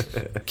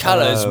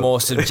 Color's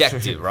more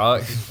subjective,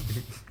 right?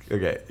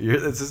 Okay,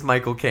 this is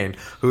Michael Caine,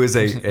 who is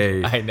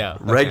a I know.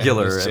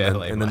 regular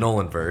in the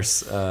Nolan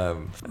verse.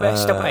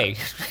 Rest away.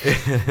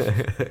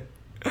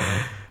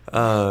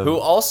 Who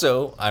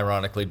also,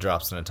 ironically,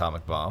 drops an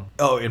atomic bomb.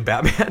 Oh, in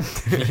Batman?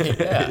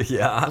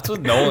 Yeah. What's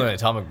with Nolan and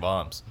atomic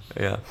bombs?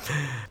 Yeah.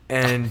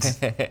 And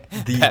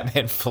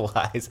Batman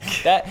flies.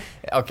 That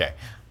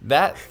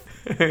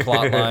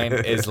plot line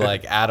is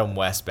like Adam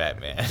West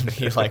Batman.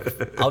 He's like,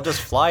 I'll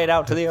just fly it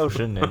out to the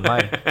ocean in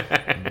my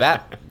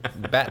bat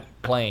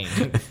plane.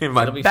 In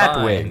my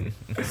bat wing.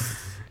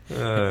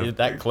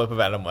 That clip of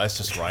Adam West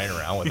just running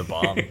around with a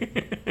bomb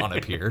on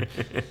a pier.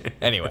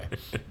 Anyway.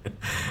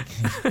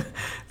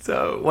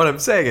 So what I'm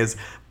saying is,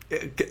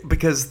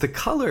 because the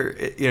color,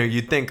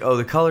 you'd think,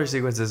 the color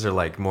sequences are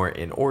like more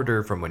in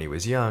order from when he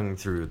was young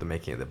through the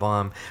making of the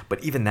bomb.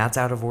 But even that's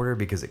out of order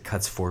because it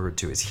cuts forward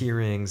to his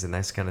hearings and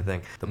that kind of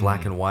thing. The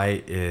black and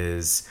white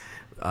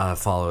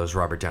follows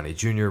Robert Downey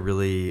Jr.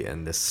 really,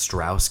 and this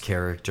Strauss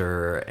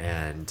character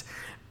and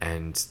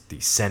the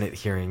Senate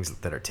hearings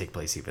that take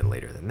place even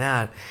later than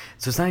that.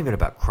 So it's not even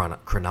about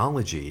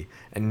chronology.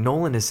 And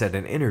Nolan has said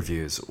in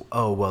interviews,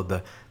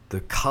 the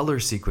color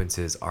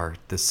sequences are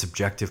the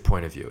subjective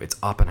point of view. It's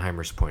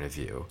Oppenheimer's point of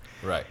view.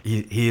 Right.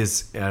 He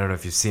is. I don't know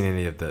if you've seen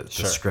any of the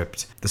Sure.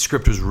 script. The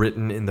script was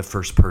written in the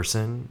first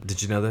person.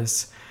 Did you know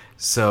this?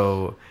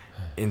 So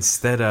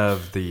instead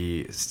of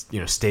the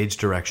stage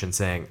direction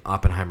saying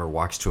Oppenheimer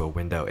walks to a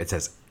window, it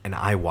says and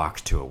I walk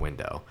to a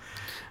window.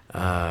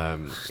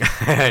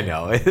 I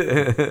know.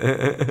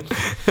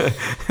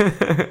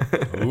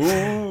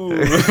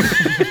 Ooh.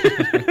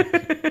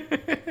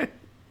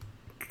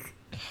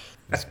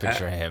 Just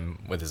picture him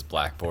with his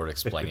blackboard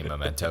explaining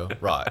Memento.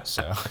 Right,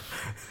 so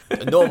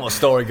a normal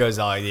story goes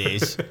like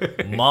this.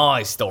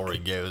 My story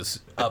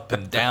goes up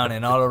and down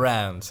and all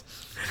around.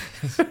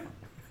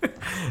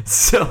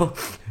 So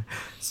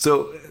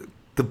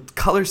the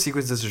color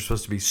sequences are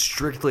supposed to be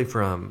strictly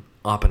from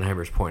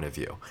Oppenheimer's point of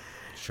view.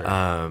 Sure.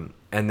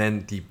 And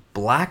then the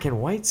black and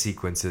white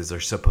sequences are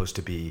supposed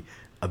to be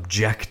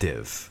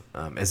objective,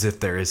 as if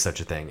there is such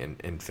a thing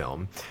in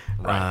film.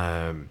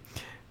 Right.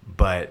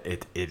 But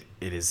it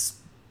is,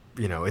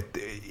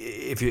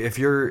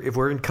 if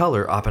we're in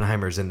color,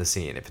 Oppenheimer's in the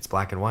scene. If it's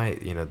black and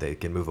white, they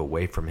can move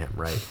away from him,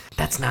 right?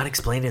 That's not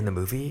explained in the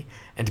movie,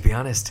 and to be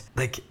honest,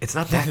 like it's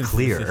not that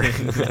clear. No.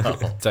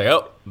 It's like,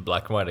 oh,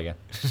 black and white again.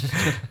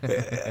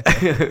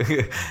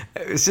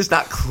 It's just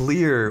not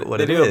clear what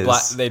They it do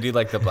is. they do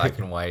like the black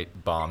and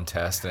white bomb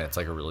test, and it's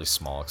like a really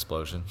small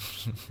explosion.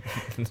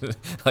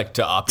 Like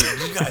to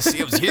Oppie, you guys see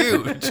it was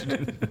huge.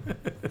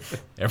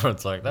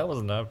 Everyone's like, that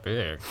wasn't that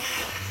big.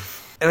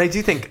 And I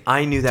do think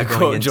I knew that To going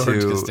quote into.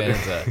 George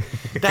Costanza,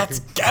 that's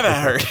gotta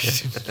hurt.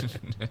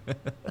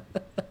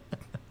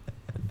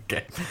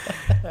 Okay.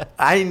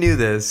 I knew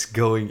this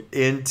going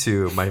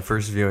into my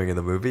first viewing of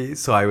the movie,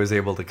 so I was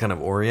able to kind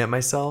of orient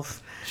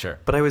myself. Sure.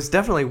 But I was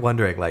definitely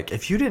wondering, like,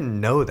 if you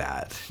didn't know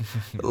that,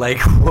 like,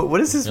 what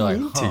does this You're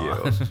mean like, to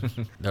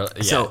you? No,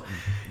 yeah, So-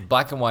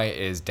 black and white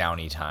is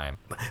Downey time.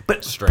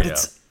 But Straight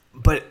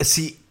but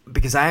see,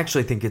 because I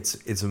actually think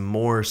it's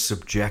more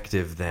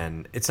subjective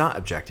than it's not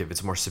objective.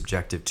 It's more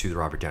subjective to the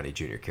Robert Downey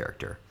Jr.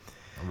 character.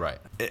 Right.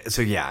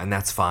 So yeah, and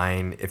that's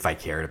fine if I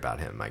cared about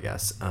him, I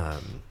guess.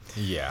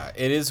 Yeah,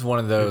 it is one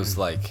of those,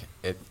 like,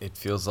 it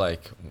feels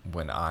like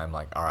when I'm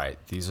like, all right,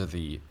 these are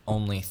the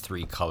only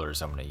 3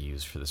 colors I'm going to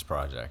use for this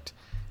project.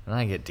 And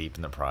I get deep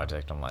in the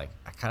project, I'm like,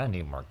 I kind of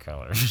need more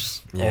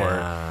colors.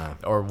 Yeah.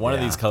 Or one of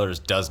Yeah. these colors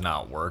does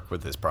not work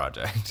with this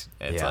project.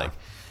 It's Yeah. like,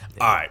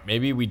 all right,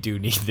 maybe we do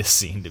need this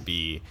scene to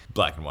be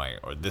black and white,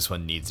 or this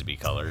one needs to be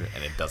color,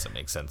 and it doesn't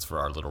make sense for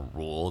our little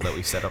rule that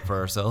we set up for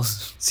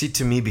ourselves. See,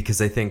 to me,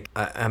 because I think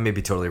I may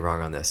be totally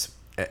wrong on this.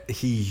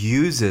 He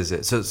uses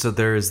it. So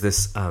there is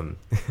this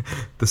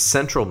the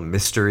central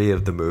mystery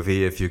of the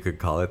movie, if you could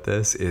call it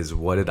this, is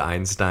what did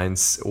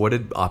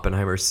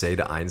Oppenheimer say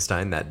to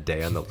Einstein that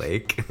day on the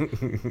lake?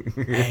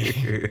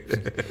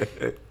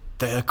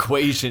 The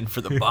equation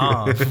for the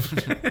bomb.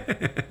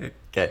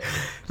 Okay,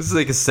 this is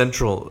like a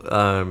central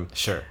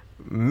Sure.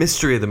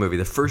 mystery of the movie.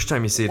 The first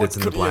time you see it, What it's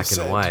in the could he have black and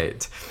said?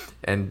 white.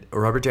 And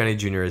Robert Downey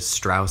Jr. as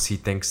Strauss, he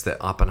thinks that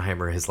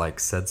Oppenheimer has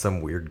like said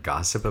some weird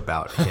gossip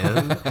about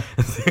him.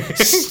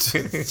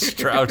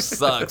 Strauss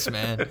sucks,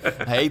 man.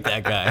 I hate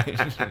that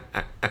guy.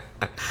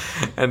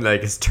 And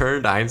like has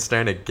turned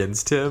Einstein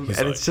against him. He's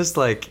And like- it's just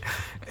like,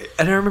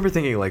 and I remember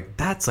thinking like,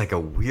 that's like a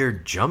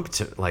weird jump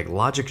to like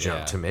logic jump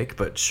Yeah. to make,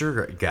 but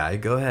sure, guy,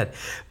 go ahead.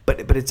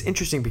 But it's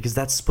interesting because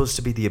that's supposed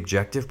to be the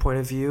objective point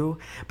of view,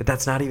 but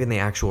that's not even the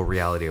actual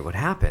reality of what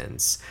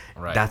happens.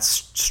 Right. That's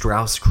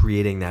Strauss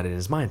creating that in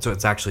his mind. So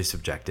it's actually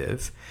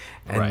subjective.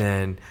 And Right.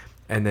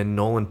 then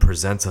Nolan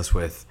presents us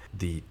with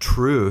the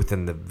truth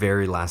in the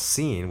very last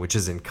scene, which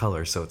is in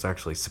color, so it's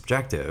actually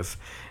subjective,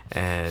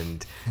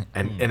 and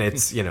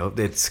it's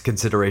it's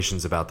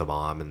considerations about the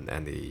bomb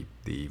and the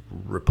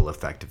ripple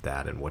effect of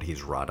that and what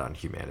he's wrought on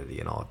humanity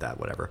and all of that,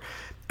 whatever.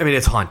 I mean,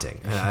 it's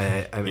haunting.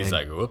 I mean, He's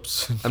like,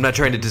 whoops. I'm not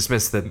trying to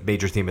dismiss the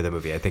major theme of the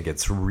movie. I think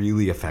it's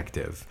really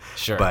effective.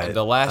 Sure. but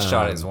The last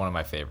shot is one of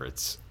my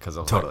favorites because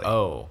I was totally. like,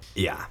 oh,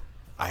 yeah,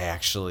 I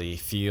actually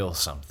feel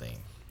something,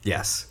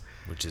 yes,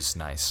 which is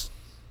nice.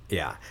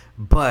 yeah,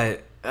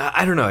 but.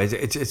 I don't know.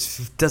 It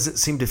doesn't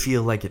seem to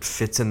feel like it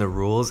fits in the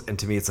rules, and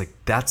to me, it's like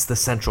that's the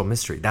central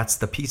mystery. That's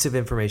the piece of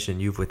information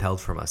you've withheld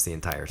from us the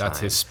entire time.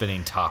 That's his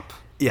spinning top.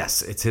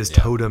 Yes, it's his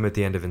Yeah. totem at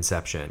the end of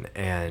Inception,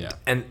 and Yeah.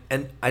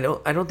 and I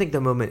don't think the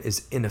moment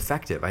is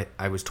ineffective.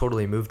 I was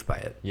totally moved by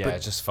it. Yeah, but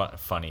it's just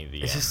funny.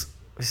 it's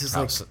just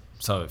how like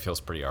some of it feels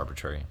pretty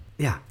arbitrary.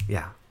 yeah.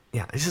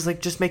 It's just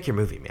like just make your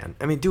movie, man.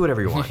 I mean, do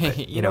whatever you want.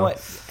 But, you know what?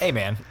 Hey,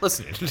 man,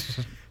 listen.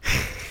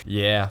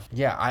 Yeah.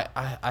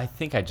 I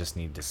think I just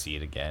need to see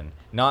it again.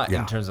 Not Yeah.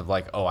 in terms of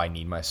like, oh, I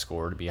need my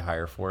score to be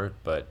higher for it,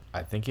 but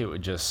I think it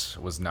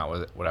was not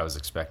what I was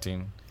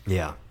expecting,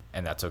 Yeah.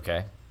 and that's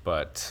okay.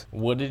 But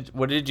what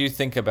did you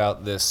think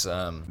about this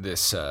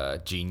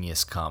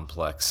genius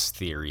complex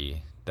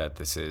theory that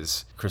this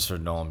is Christopher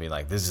Nolan being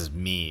like, this is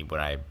me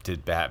when I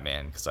did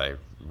Batman because I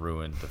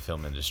ruined the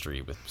film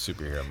industry with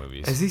superhero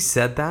movies? Has he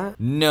said that?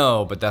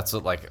 No, but that's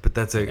what like. But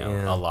that's a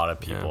a lot of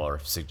people yeah. are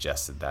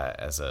suggested that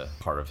as a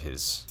part of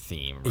his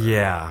theme.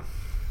 Yeah.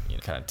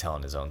 kind of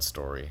telling his own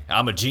story.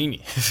 I'm a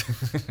genius.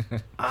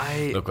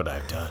 Look what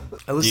I've done.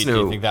 Do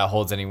you think that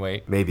holds any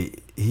weight?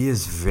 Maybe. He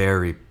is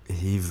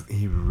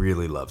he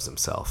really loves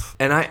himself.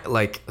 And I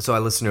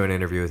listened to an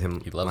interview with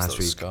him last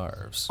week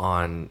scarves.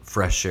 on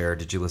Fresh Air.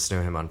 Did you listen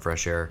to him on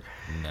Fresh Air?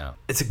 No.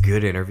 It's a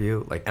good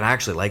interview. And I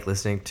actually like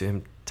listening to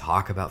him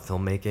talk about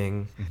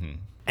filmmaking. Mm-hmm.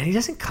 And he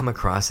doesn't come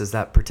across as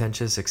that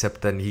pretentious,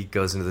 except then he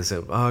goes into this,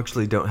 I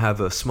actually don't have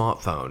a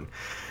smartphone.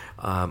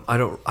 I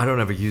don't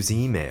ever use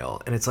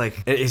email, and it's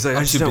like he's like,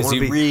 I'm I just too don't want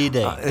busy to be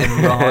reading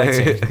and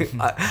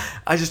writing.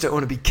 I just don't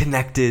want to be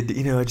connected.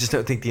 I just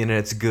don't think the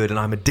internet's good, and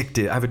I'm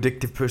addicted. I have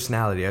addictive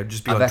personality. I'd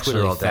just be on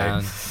Twitter all day.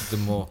 I've found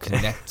the more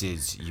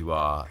connected you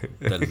are,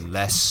 the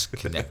less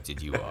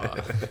connected you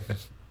are.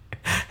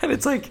 And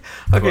it's like,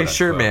 okay,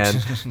 sure, man,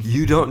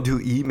 you don't do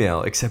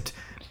email, except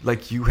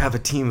you have a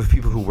team of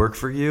people who work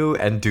for you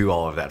and do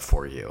all of that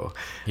for you.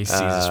 He sees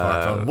a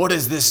smartphone. What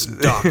is this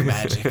dark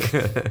magic?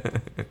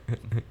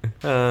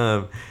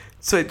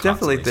 So I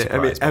definitely think.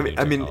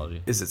 I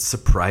mean, is it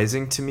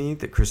surprising to me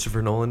that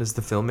Christopher Nolan is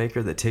the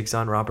filmmaker that takes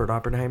on Robert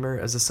Oppenheimer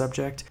as a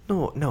subject?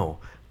 No,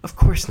 of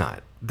course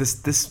not.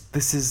 This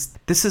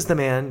is the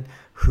man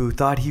who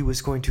thought he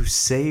was going to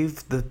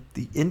save the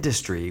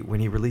industry when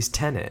he released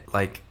Tenet,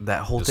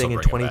 that whole thing in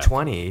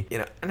 2020.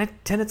 And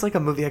Tenet's like a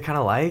movie I kind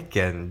of like,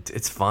 and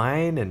it's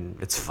fine and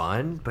it's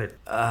fun, but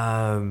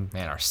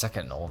man, our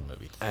second Nolan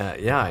movie.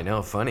 Yeah, I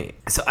know, funny.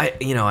 So I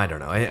don't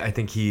know. I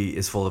think he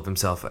is full of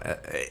himself,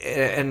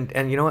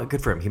 and you know what?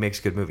 Good for him. He makes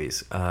good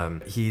movies.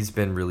 He's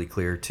been really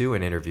clear too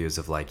in interviews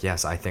of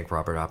yes, I think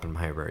Robert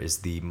Oppenheimer is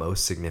the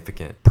most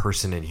significant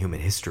person in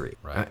human history.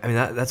 Right. I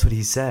mean, that's what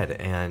he said,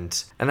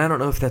 and I don't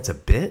know if that's a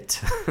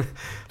bit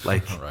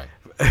right.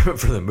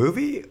 For the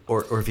movie,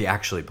 or if he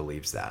actually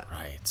believes that.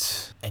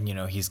 Right. And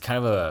he's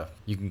kind of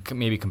you can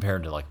maybe compare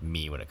him to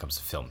me when it comes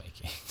to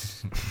filmmaking.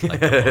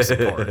 The most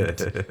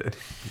important.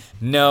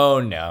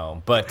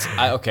 No, but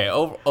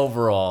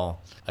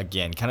overall,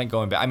 again, kind of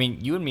going back, I mean,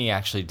 you and me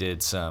actually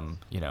did some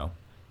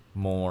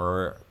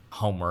more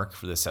homework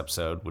for this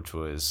episode, which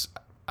was,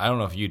 I don't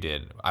know if you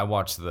did, I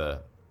watched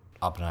the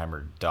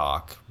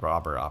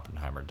Robert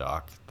Oppenheimer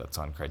doc that's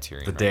on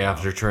Criterion. The Day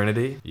After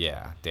Trinity?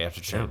 Yeah, Day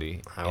After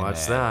Trinity. I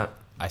watched that.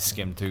 I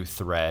skimmed through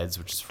Threads,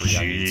 which is free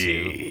on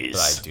YouTube,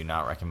 but I do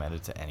not recommend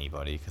it to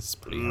anybody because it's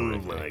pretty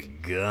horrific. Oh my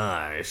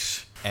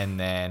gosh. And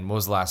then, what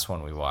was the last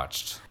one we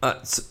watched?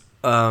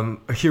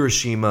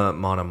 Hiroshima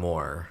Mon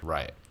Amour.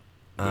 Right.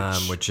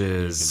 Which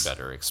is... You can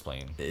better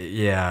explain.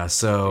 Yeah,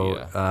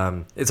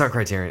 so it's on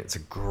Criterion. It's a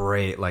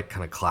great,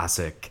 kind of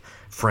classic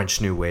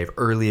French New Wave,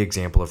 early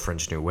example of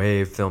French New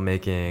Wave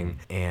filmmaking,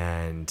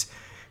 and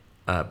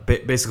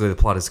basically the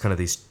plot is kind of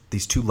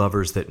these two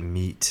lovers that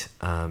meet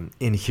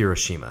in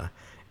Hiroshima,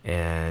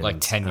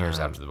 and 10 years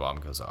after the bomb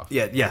goes off.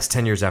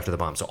 10 years after the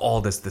bomb. So all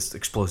this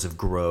explosive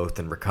growth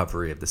and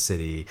recovery of the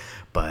city,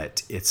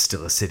 but it's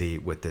still a city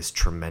with this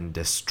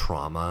tremendous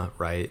trauma,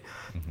 right?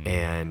 Mm-hmm.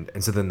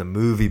 And so then the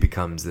movie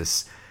becomes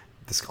this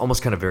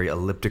almost kind of very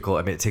elliptical.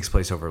 I mean, it takes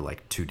place over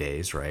 2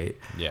 days, right?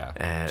 Yeah,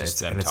 and just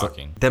them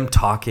talking. Them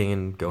talking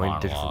and going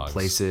Monologues. to different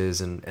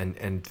places,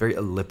 and very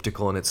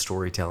elliptical in its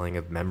storytelling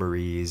of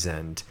memories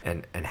and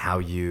how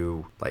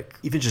you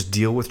even just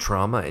deal with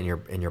trauma in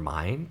your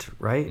mind,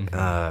 right?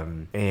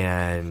 Mm-hmm.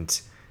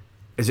 And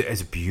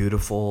it's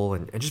beautiful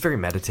and just very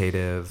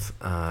meditative.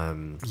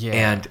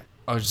 And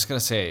I was just gonna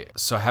say,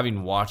 so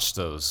having watched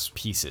those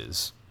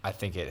pieces, I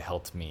think it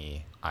helped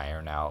me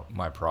iron out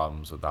my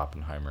problems with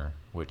Oppenheimer,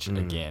 which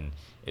again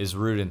is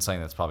rooted in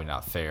something that's probably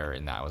not fair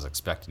in that I was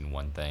expecting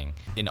one thing.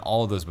 In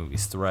all of those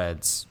movies,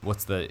 Threads,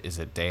 is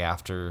it Day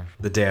After?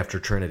 The Day After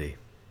Trinity.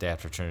 Day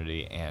After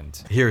Trinity and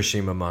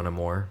Hiroshima Mon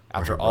Amour.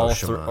 After all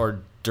or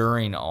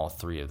during all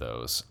three of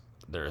those,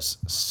 there's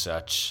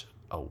such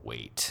a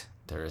weight.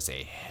 There is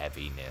a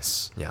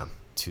heaviness. Yeah.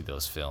 To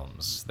those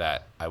films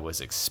that I was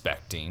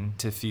expecting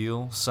to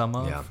feel some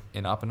of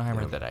in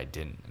Oppenheimer that I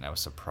didn't, and I was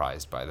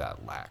surprised by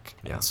that lack.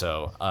 Yeah. And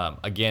so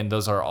again,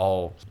 those are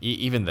all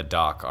even the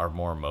doc are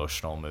more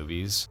emotional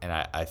movies, and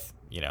I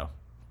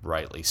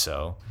rightly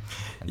so.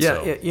 And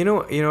you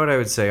know what I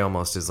would say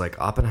almost is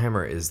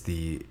Oppenheimer is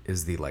the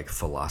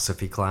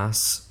philosophy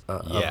class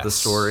of the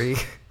story,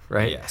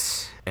 right?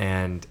 Yes.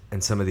 And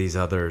some of these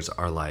others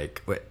are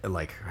like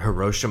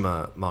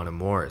Hiroshima Mon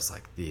Amour is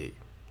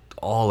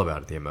all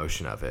about the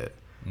emotion of it.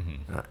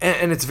 Mm-hmm.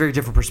 And it's a very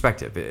different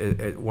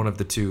perspective. One of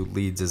the two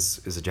leads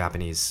is a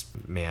Japanese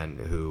man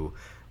who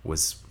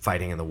was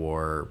fighting in the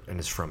war and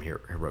is from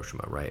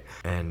Hiroshima, right?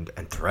 And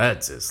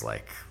Threads is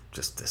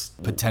just this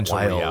potential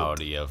wild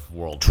reality of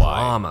worldwide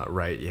trauma,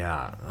 right?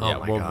 Yeah. Oh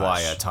my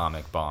worldwide gosh.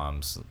 Atomic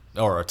bombs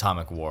or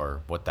atomic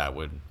war, what that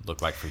would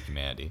look like for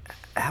humanity.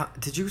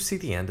 Did you see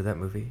the end of that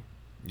movie?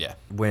 Yeah.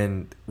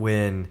 When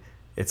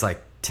it's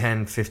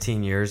 10,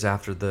 15 years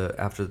after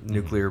the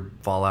nuclear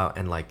fallout,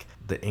 and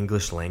the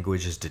English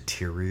language has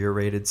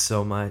deteriorated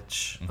so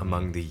much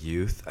among the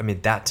youth. I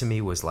mean, that to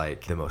me was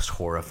the most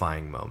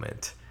horrifying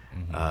moment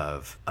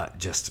of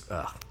just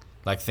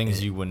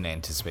things you wouldn't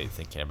anticipate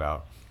thinking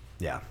about.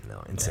 Yeah,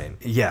 no, insane.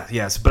 Yeah,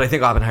 yes, but I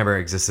think Oppenheimer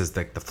exists as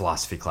the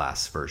philosophy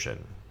class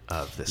version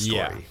of this story.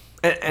 Yeah.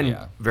 And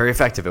very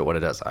effective at what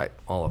it does.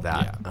 All of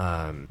that.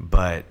 Yeah.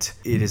 But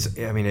it is.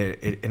 I mean,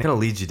 it kind of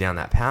leads you down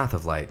that path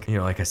of like,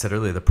 like I said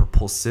earlier, the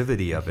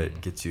propulsivity of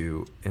it gets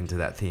you into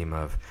that theme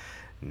of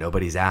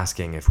nobody's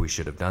asking if we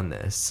should have done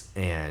this,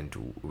 and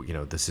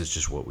this is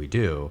just what we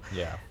do.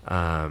 Yeah.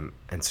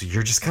 And so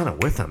you're just kind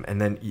of with them, and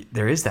then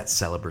there is that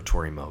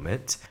celebratory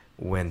moment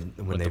when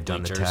they've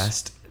done the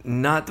test.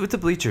 Not with the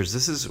bleachers.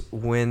 This is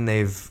when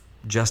they've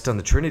just done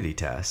the Trinity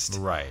test.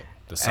 Right.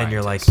 And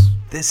you're like,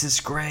 this is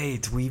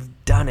great. We've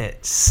done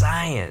it.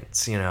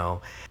 Science,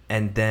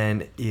 And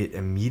then it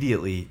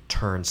immediately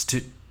turns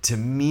to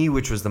me,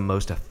 which was the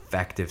most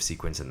effective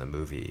sequence in the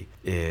movie,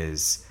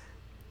 is,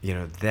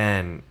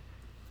 then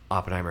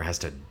Oppenheimer has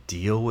to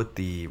deal with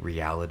the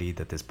reality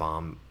that this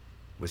bomb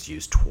was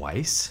used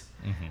twice.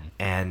 Mm-hmm.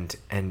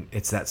 And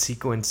it's that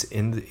sequence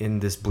in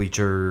this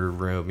bleacher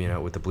room,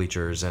 with the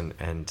bleachers and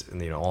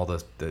all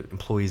the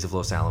employees of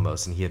Los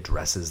Alamos, and he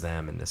addresses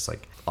them in this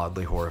like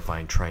oddly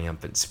horrifying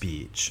triumphant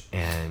speech,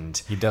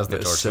 and he does the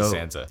torch to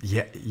Sansa.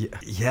 Yeah,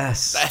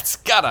 yes, that's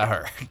gotta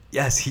hurt.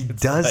 Yes, he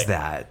does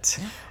that.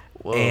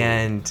 Whoa.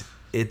 And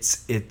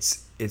it's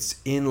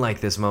in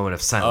like this moment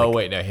of silence. Oh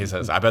wait, no, he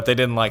says, I bet they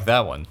didn't like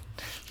that one.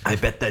 I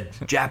bet the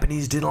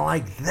Japanese didn't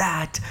like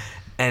that.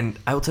 And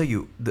I will tell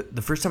you,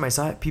 the first time I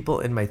saw it,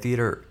 people in my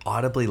theater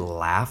audibly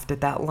laughed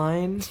at that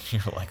line.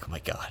 You're like, oh my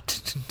God,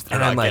 they're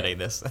not getting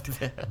this.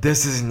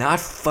 This is not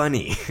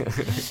funny.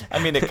 I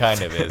mean, it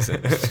kind of is.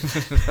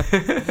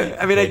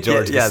 I mean, I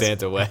George yes.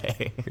 Costanza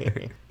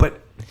way. But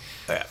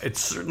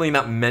it's certainly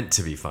not meant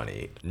to be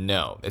funny.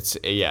 No, it's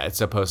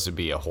supposed to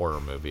be a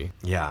horror movie.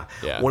 Yeah.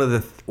 One of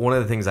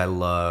the things I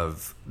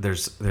love,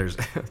 there's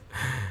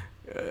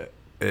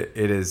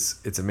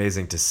it's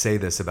amazing to say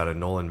this about a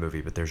Nolan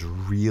movie, but there's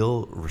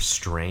real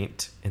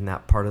restraint in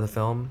that part of the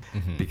film,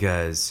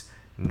 because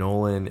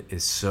Nolan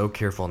is so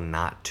careful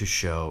not to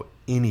show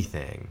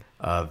anything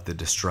of the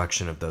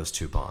destruction of those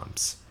two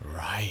bombs.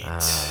 Right.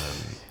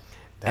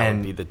 That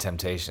would be the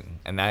temptation.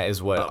 And that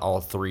is what all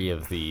three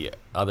of the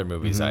other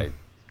movies I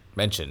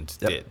mentioned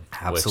did.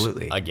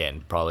 Absolutely. Which,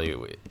 again,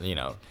 probably,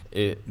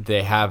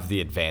 they have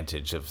the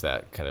advantage of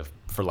that kind of,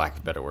 for lack of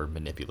a better word,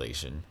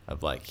 manipulation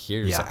of like,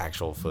 here's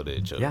actual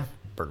footage of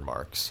burn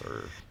marks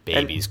or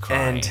babies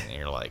crying, and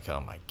you're like, oh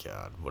my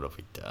God, what have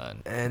we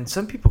done? And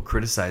some people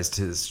criticized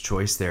his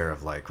choice there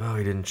of like, oh,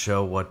 he didn't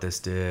show what this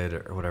did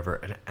or whatever,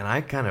 and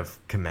I kind of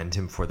commend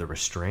him for the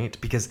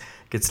restraint, because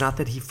it's not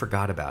that he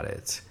forgot about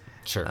it.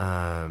 Sure.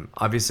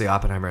 Obviously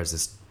Oppenheimer has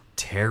this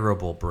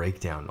terrible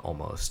breakdown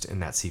almost in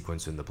that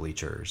sequence in the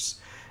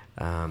bleachers,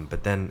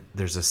 but then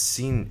there's a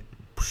scene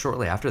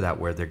shortly after that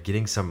where they're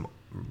getting some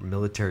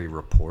military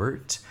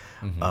report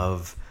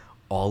of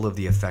all of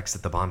the effects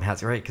that the bomb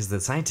has, right? Because the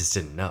scientists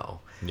didn't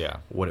know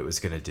what it was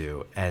going to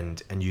do,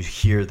 and you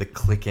hear the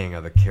clicking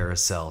of a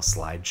carousel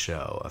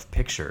slideshow of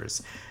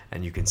pictures,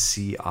 and you can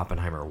see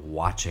Oppenheimer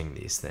watching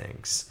these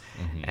things,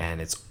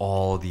 and it's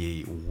all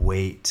the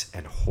weight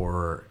and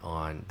horror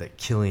on that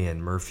Cillian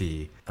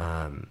Murphy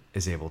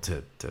is able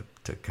to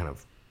kind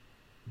of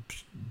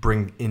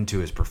bring into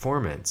his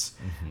performance,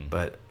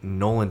 but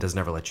Nolan does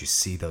never let you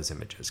see those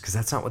images, because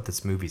that's not what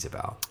this movie's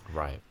about.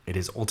 Right. It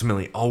is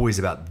ultimately always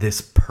about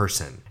this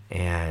person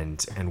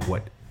and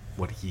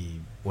what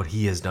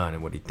he has done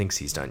and what he thinks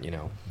he's done.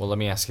 Well, let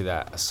me ask you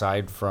that.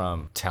 Aside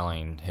from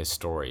telling his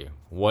story,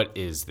 what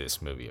is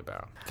this movie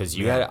about? Because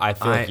I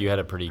feel like you had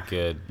a pretty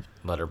good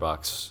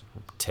Letterboxd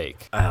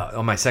take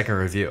on my second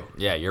review.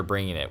 Yeah, you're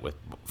bringing it with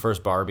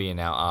first Barbie and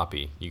now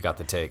Oppie. You got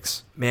the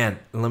takes. Man,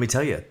 let me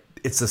tell you.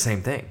 It's the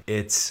same thing.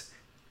 It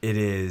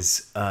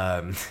is.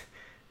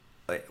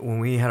 When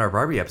we had our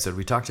Barbie episode,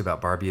 we talked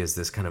about Barbie as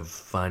this kind of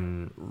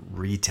fun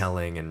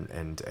retelling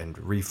and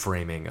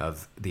reframing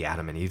of the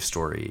Adam and Eve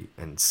story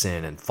and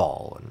sin and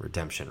fall and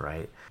redemption,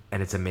 right?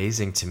 And it's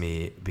amazing to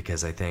me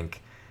because I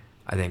think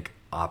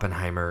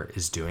Oppenheimer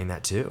is doing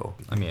that too.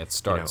 I mean, it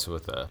starts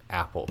with a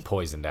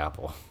poisoned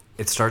apple.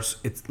 It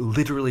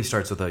literally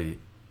starts with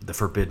the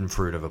forbidden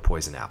fruit of a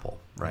poisoned apple,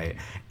 right?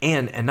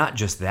 And not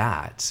just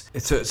that.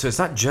 So it's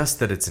not just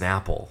that it's an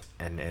apple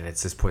and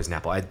it's this poisoned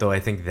apple. Though I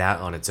think that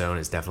on its own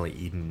is definitely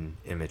Eden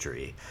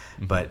imagery.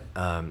 But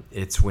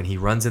it's when he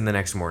runs in the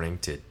next morning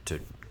to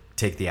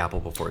take the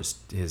apple before his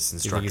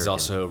instructor. You think he's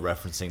also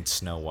referencing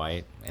Snow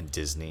White and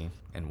Disney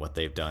and what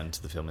they've done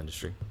to the film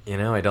industry?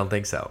 I don't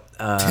think so.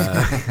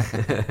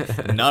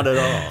 Not at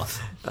all.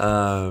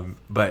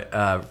 But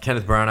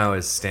Kenneth Branagh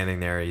is standing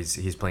there.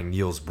 He's playing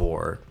Niels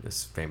Bohr,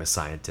 this famous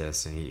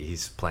scientist, and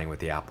he's playing with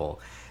the apple.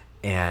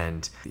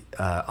 And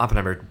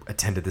Oppenheimer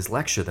attended this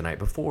lecture the night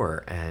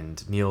before,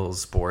 and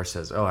Niels Bohr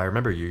says, "Oh, I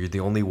remember you. You're the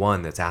only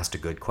one that's asked a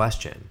good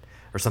question,"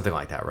 or something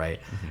like that, right?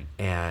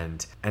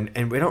 And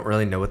we don't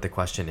really know what the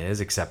question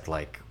is, except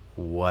like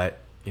what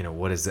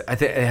is it? I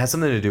think it has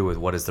something to do with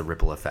what is the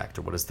ripple effect,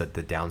 or what is the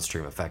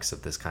downstream effects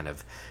of this kind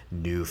of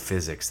new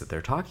physics that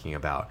they're talking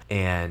about.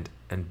 And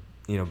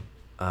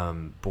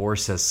Bohr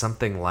says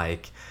something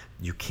like,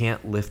 you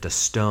can't lift a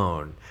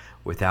stone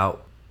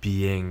without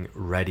being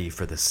ready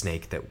for the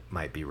snake that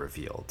might be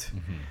revealed.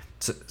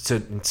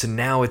 So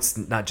now it's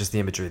not just the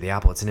imagery of the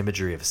apple; it's an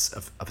imagery of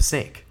a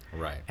snake.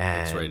 Right.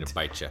 And it's ready to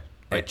bite you.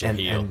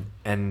 Heel.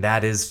 And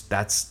that's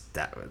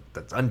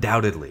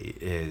undoubtedly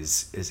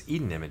is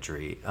Eden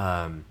imagery.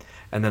 And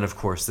then of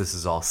course this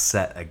is all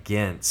set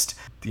against,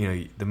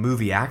 the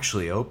movie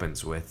actually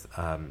opens with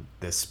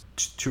this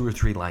 2 or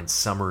 3 line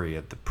summary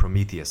of the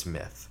Prometheus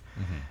myth.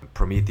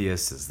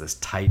 Prometheus is this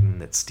titan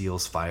that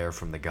steals fire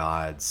from the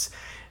gods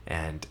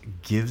and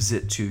gives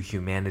it to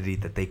humanity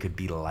that they could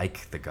be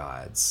like the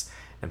gods,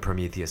 and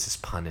Prometheus is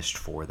punished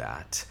for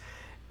that.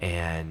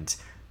 And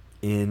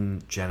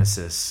in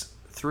Genesis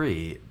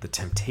 3, the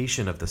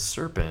temptation of the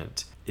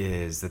serpent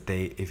is that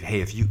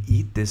if you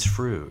eat this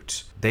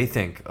fruit, they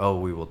think, oh,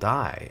 we will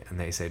die. And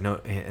they say, no.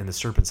 And the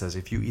serpent says,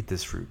 if you eat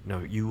this fruit, no,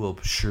 you will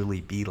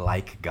surely be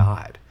like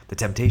God. The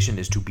temptation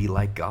is to be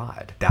like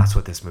God. That's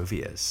what this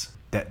movie is.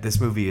 That this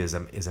movie is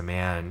an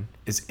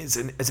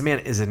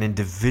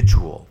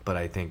individual, but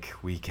I think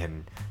we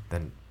can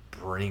then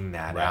bring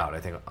that out. I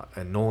think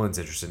Nolan's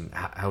interested in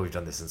how we've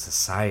done this in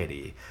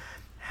society.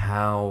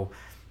 How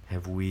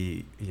have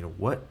we,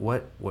 what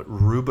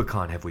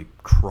Rubicon have we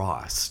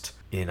crossed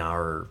in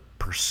our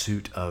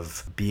pursuit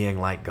of being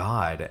like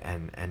God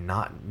and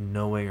not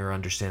knowing or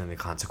understanding the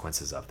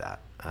consequences of that?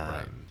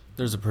 Right.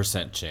 There's a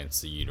 %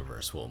 chance the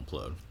universe will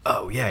implode.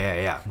 Oh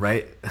yeah,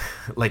 right.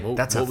 Like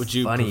that's what would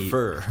you funny...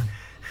 prefer?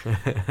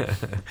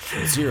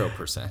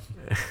 0%.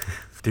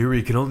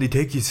 Theory can only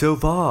take you so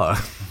far.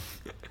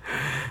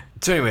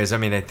 So, anyways, I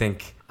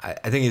think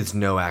it's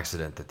no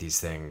accident that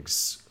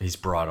he's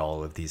brought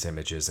all of these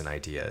images and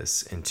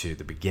ideas into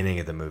the beginning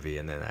of the movie,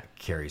 and then that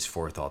carries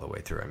forth all the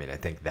way through. I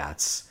think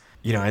that's,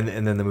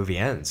 and then the movie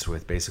ends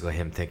with basically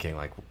him thinking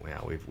like,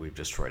 we've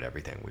destroyed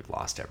everything, we've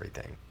lost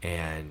everything,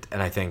 and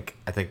I think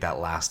that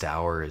last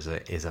hour is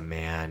a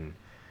man,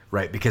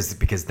 right? Because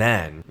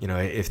then,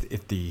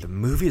 if the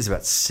movie is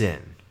about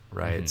sin,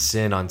 right,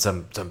 sin on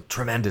some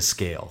tremendous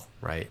scale,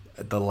 right,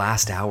 the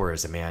last hour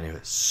is a man who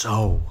is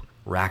so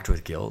racked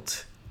with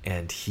guilt,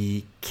 and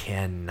he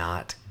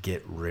cannot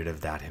get rid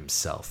of that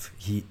himself.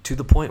 He, to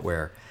the point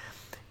where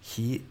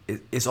he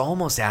is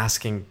almost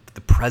asking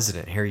the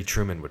president, Harry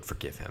Truman, would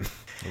forgive him.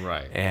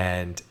 Right.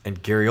 And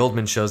Gary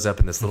Oldman shows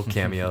up in this little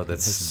cameo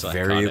that's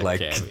very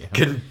like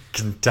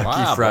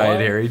Kentucky Fried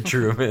boy. Harry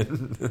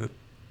Truman.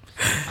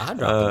 I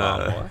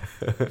dropped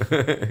the ball,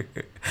 boy.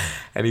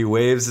 And he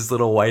waves his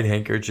little white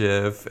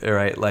handkerchief,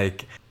 right?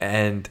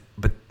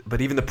 But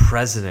even the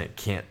president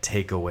can't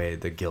take away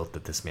the guilt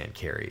that this man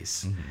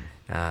carries.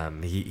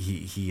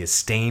 He is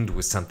stained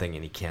with something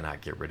and he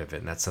cannot get rid of it,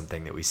 and that's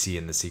something that we see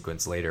in the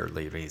sequence later.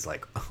 He's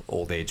like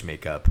old age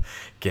makeup,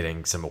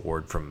 getting some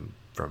award from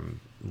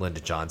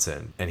Lyndon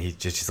Johnson, and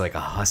he's like a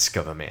husk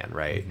of a man,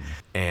 right?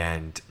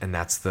 And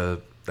that's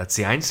the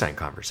Einstein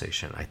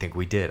conversation. I think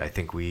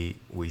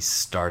we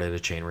started a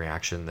chain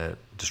reaction that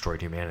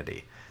destroyed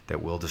humanity,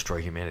 that will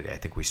destroy humanity. I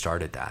think we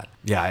started that.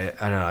 Yeah, I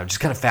don't know. I'm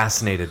just kind of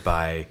fascinated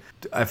by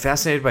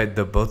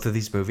both of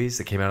these movies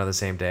that came out on the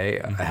same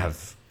day. I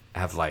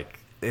have like,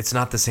 it's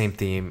not the same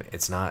theme,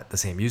 it's not the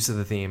same use of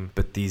the theme,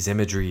 but this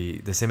imagery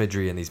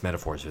and these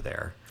metaphors are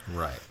there.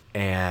 Right.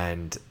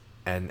 And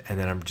then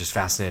I'm just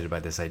fascinated by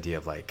this idea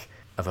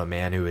of a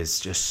man who is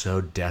just so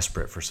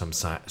desperate for some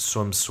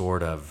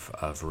sort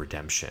of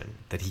redemption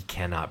that he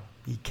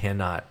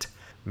cannot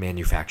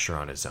manufacture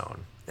on his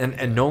own.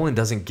 And Nolan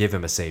doesn't give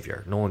him a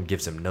savior. Nolan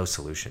gives him no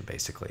solution,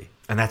 basically.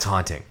 And that's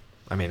haunting.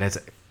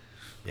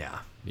 Yeah.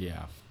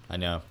 Yeah, I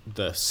know.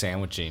 The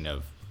sandwiching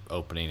of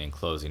opening and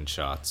closing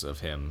shots of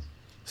him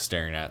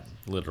staring at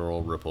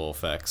literal ripple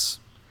effects.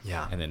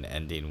 Yeah. And then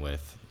ending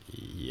with,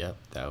 yep,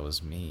 that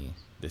was me.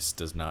 This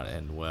does not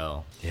end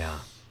well. Yeah.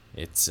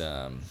 It's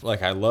I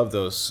love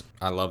those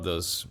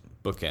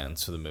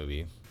bookends for the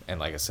movie. And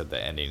like I said,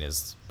 the ending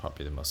is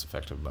probably the most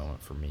effective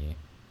moment for me,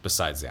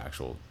 besides the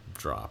actual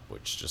drop,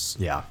 which just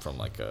from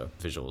like a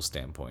visual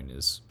standpoint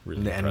is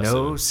really and impressive.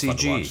 No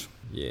CG.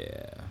 Yeah.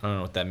 I don't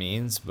know what that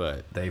means,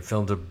 but they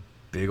filmed a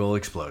big old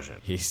explosion.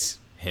 He's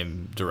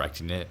him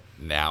directing it.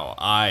 Now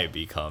I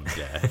become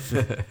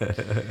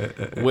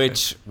death.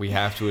 Which we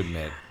have to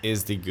admit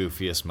is the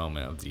goofiest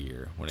moment of the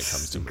year when it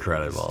comes to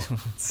incredible.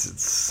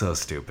 It's so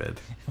stupid.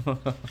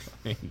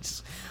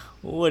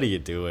 What are you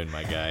doing,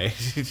 my guy?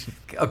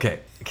 Okay,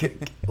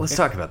 let's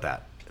talk about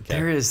that. Okay.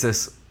 There is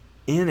this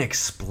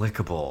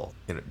inexplicable,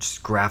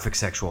 just graphic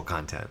sexual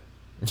content.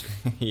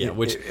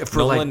 Which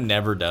Nolan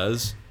never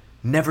does.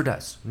 Never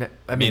does.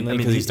 I mean,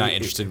 because he's not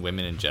interested in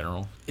women in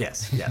general.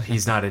 Yes, yeah,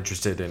 he's not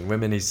interested in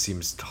women. He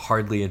seems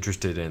hardly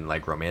interested in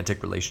like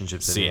romantic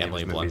relationsits in any of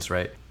his movies,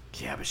 right?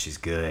 Yeah, but she's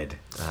good.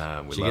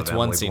 We She love gets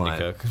one Emily scene to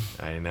Blunt. cook.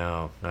 I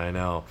know.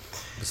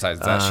 Besides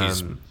that,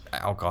 she's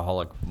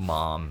alcoholic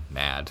mom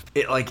mad.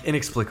 It like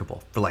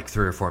inexplicable for like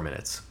 3 or 4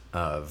 minutes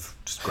of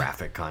just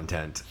graphic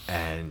content,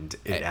 and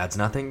it adds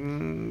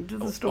nothing to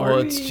the story. Well,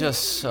 it's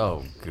just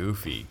so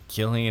goofy.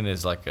 Killian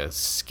is like a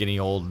skinny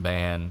old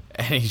man,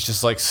 and he's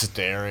just like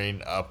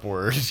staring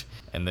upward.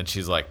 And then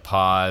she's like,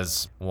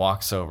 pause,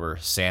 walks over.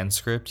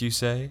 Sanskrit, you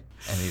say?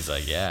 And he's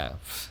like, yeah,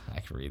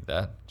 I can read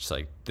that. She's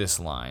like, this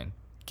line,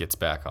 gets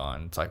back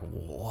on. It's like,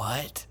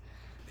 what?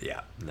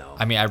 Yeah, no.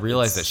 I mean, I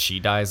realize that she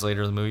dies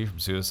later in the movie from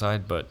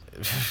suicide, but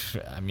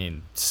I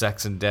mean,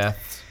 sex and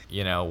death,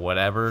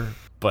 whatever.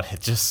 But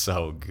it's just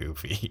so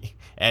goofy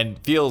and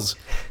feels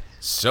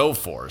so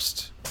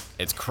forced.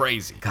 It's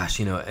crazy. Gosh,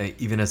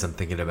 even as I'm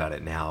thinking about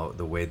it now,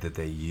 the way that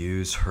they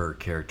use her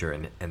character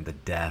and the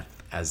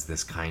death as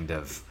this kind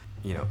of,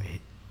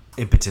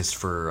 impetus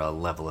for a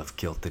level of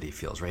guilt that he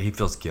feels, right? He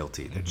feels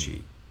guilty that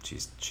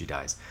she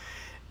dies.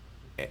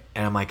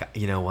 And I'm like,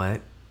 you know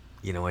what?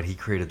 He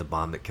created the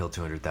bomb that killed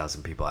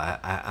 200,000 people. I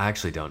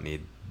actually don't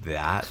need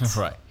that.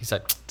 Right. He's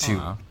like,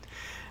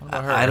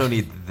 I don't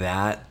need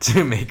that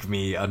to make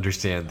me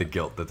understand the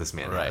guilt that this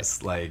man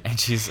has. Like,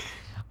 and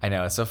I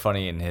know, it's so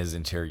funny in his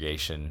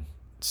interrogation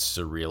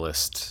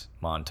surrealist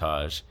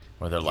montage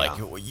where they're like,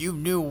 well, you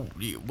knew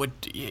what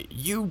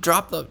you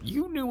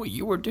knew what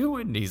you were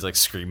doing. And he's like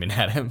screaming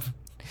at him.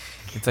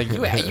 It's like,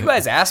 you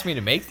guys asked me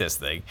to make this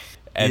thing.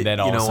 And then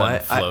all of a sudden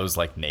Flo's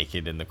like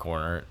naked in the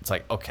corner. It's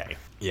like, okay.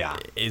 Yeah.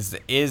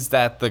 Is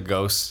that the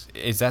ghost?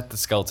 Is that the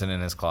skeleton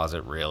in his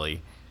closet,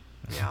 really?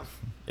 Yeah.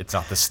 It's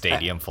not the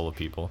stadium full of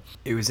people.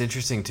 It was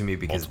interesting to me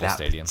because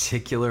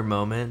particular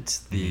moment,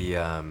 the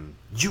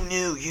you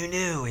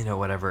knew,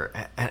 whatever,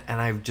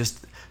 and I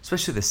just,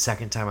 especially the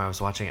second time I was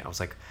watching it, I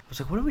was like,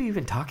 what are we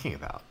even talking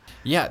about?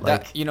 Yeah,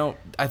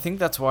 I think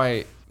that's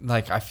why,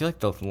 like, I feel like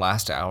the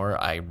last hour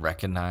I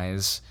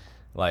recognize,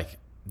 like,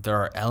 there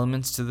are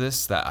elements to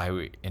this that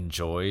I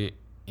enjoy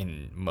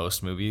in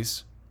most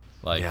movies,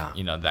 like,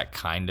 that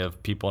kind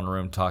of people in a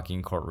room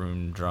talking,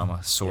 courtroom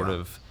drama sort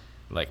of.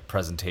 Like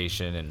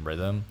presentation and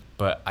rhythm,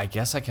 but I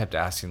guess I kept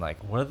asking,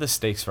 like, what are the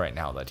stakes right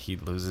now that he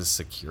loses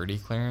security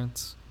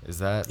clearance? Is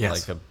that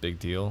like a big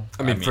deal?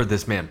 I mean, for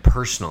this man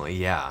personally,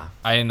 yeah.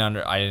 I didn't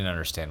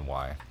understand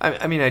why.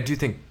 I mean, I do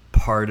think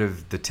part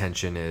of the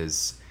tension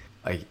is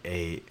like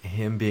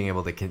him being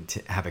able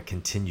to have a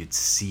continued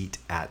seat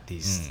at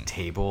these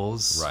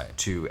tables, right,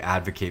 to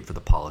advocate for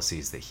the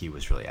policies that he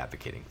was really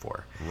advocating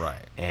for,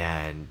 right.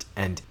 And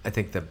I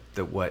think that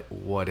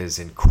what is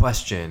in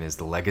question is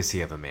the legacy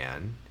of a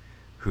man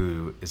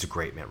who is a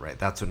great man, right?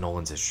 That's what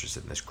Nolan's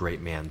interested in, this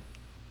great man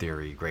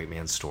theory, great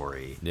man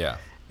story. Yeah.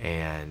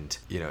 And,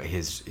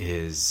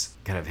 his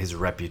kind of his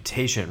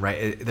reputation,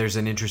 right? There's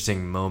an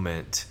interesting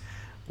moment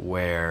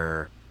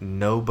where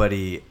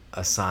nobody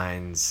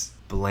assigns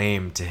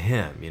blame to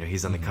him.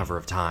 He's on the cover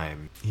of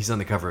Time. He's on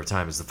the cover of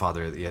Time as the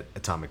father of the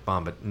atomic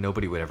bomb, but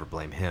nobody would ever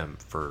blame him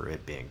for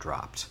it being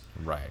dropped.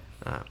 Right.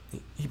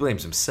 He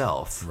blames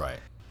himself. Right.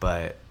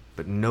 But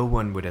no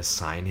one would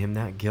assign him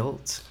that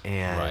guilt.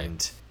 And...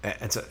 Right.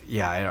 It's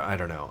I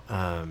don't know.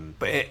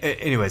 But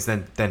anyways,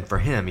 then for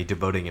him, he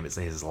devoting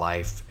his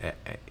life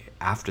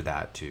after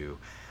that to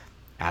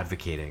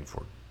advocating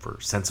for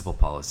sensible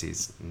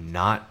policies,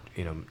 not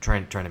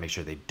trying to make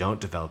sure they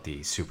don't develop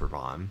the super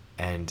bomb,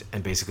 and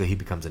basically he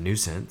becomes a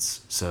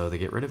nuisance, so they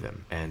get rid of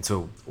him. And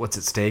so what's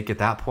at stake at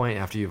that point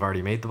after you've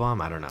already made the bomb?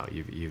 I don't know.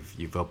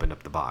 You've opened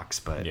up the box,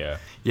 but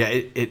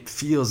it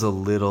feels a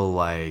little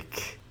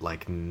like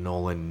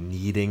Nolan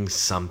needing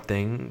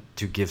something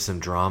to give some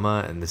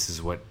drama, and this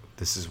is what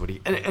he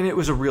and it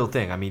was a real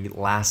thing. I mean,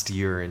 last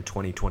year in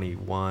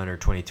 2021 or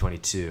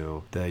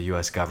 2022, the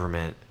U.S.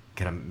 government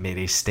kind of made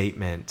a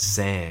statement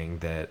saying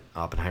that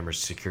Oppenheimer's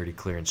security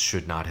clearance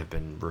should not have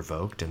been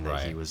revoked and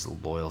that he was a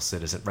loyal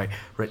citizen.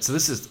 Right. So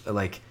this is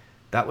like,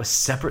 that was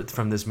separate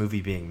from this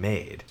movie being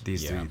made.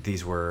 These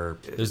were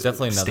there's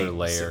definitely another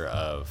statements. layer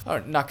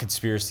of not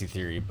conspiracy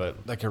theory, but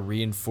like a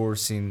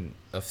reinforcing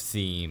of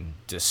theme.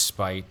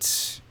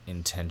 Despite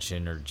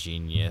intention or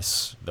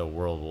genius, the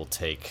world will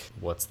take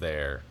what's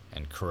there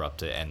and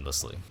corrupt it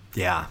endlessly.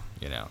 Yeah.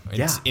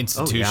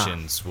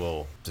 Institutions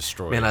will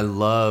destroy it. Man, I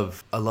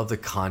love the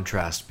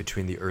contrast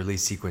between the early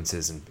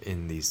sequences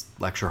in these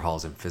lecture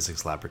halls and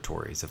physics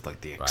laboratories of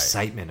like the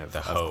excitement of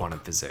quantum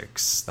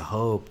physics, the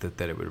hope that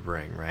it would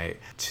bring, right?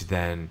 To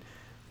then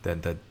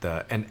the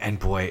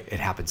boy, it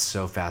happens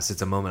so fast.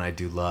 It's a moment I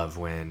do love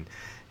when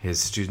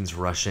his students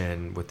rush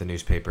in with the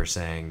newspaper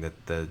saying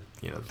that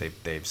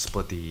they've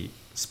split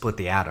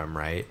the atom,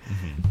 right?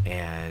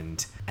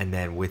 And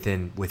then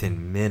within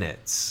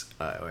minutes,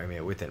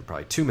 within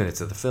probably 2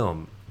 minutes of the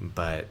film,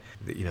 but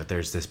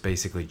there's this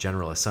basically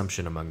general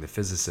assumption among the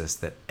physicists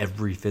that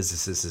every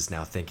physicist is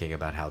now thinking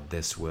about how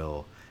this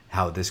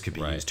could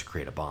be used to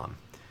create a bomb.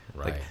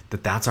 Right.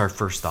 Like that's our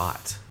first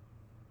thought.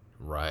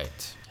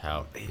 Right.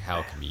 How it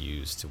can be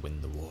used to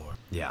win the war.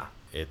 Yeah.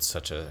 It's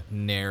such a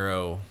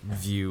narrow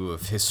view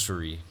of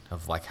history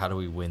of like, how do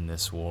we win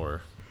this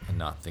war? And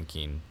not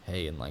thinking,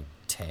 hey, in like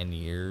 10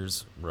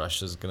 years,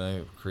 Russia's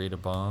gonna create a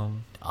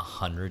bomb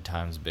 100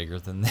 times bigger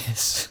than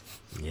this.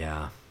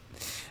 Yeah.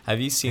 Have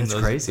you seen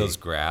those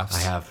graphs? I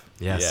have.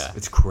 Yes. Yeah.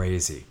 It's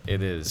crazy.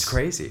 It is. It's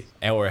crazy.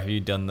 Or have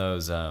you done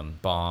those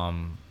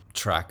bomb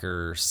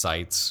tracker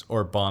sites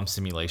or bomb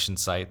simulation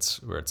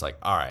sites where it's like,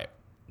 all right,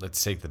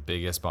 let's take the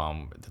biggest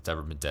bomb that's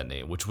ever been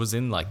detonated, which was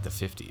in like the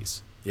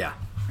 50s. Yeah.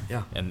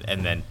 Yeah. And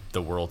then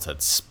the world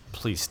said,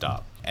 please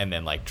stop. And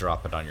then like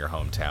drop it on your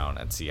hometown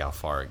and see how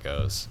far it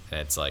goes. And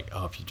it's like,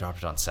 oh, if you dropped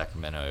it on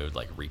Sacramento, it would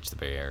like reach the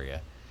Bay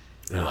Area.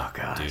 You're like,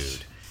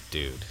 gosh.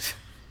 Dude,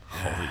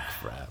 holy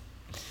crap.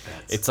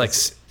 It's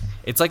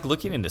like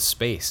looking into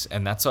space,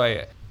 and that's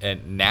why.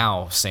 And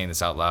now saying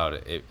this out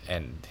loud,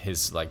 and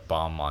his like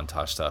bomb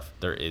montage stuff,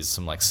 there is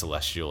some like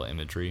celestial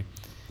imagery.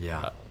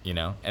 Yeah. And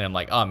I'm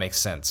like, oh, it makes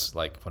sense.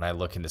 Like when I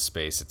look into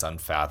space, it's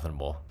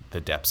unfathomable the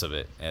depths of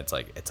it, and it's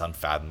like it's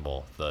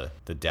unfathomable the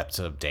depths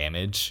of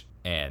damage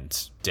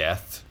and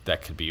death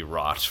that could be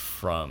wrought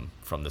from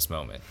this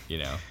moment.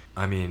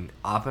 I mean,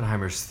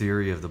 Oppenheimer's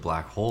theory of the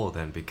black hole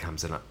then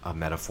becomes a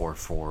metaphor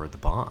for the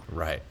bomb.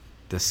 Right.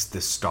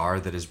 This star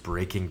that is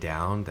breaking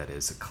down, that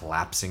is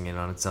collapsing in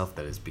on itself,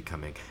 that is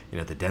becoming,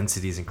 the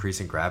density is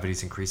increasing, gravity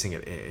is increasing.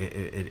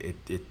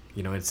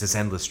 It's this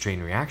endless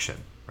chain reaction,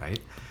 right?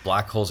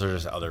 Black holes are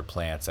just other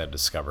planets that have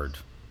discovered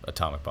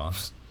atomic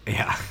bombs.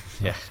 Yeah.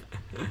 Yeah.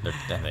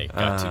 And they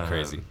got too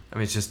crazy. I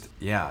mean, it's just,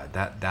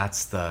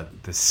 that's the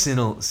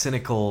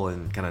cynical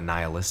and kind of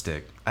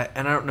nihilistic.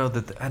 I don't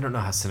know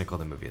how cynical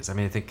the movie is. I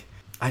mean,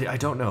 I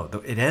don't know.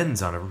 It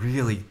ends on a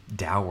really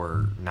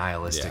dour,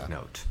 nihilistic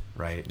note,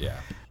 right? Yeah.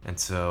 And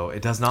so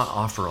it does not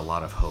offer a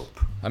lot of hope.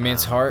 I mean,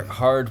 it's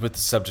hard with the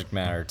subject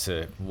matter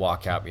to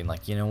walk out being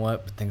like, you know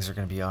what, things are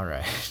going to be all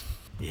right.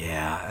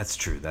 Yeah, that's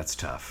true. That's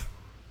tough.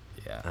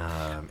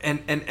 Yeah.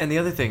 And the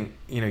other thing,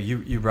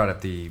 you brought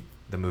up the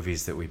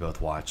movies that we both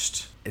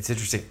watched. It's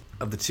interesting.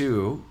 Of the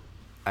two,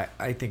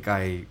 I think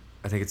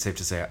it's safe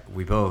to say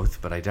we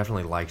both, but I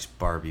definitely liked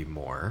Barbie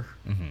more.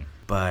 Mm-hmm.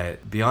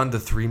 But beyond the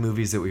three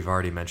movies that we've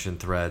already mentioned,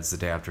 Threads, The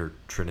Day After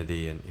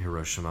Trinity, and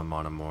Hiroshima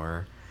Mon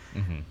Amour,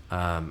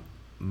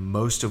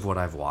 most of what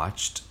I've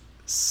watched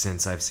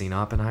since I've seen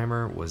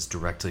Oppenheimer was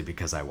directly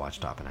because I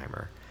watched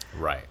Oppenheimer.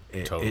 Right.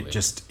 Totally.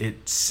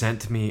 It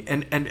sent me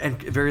and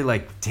very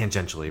like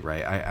tangentially,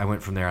 right? I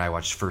went from there. I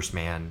watched First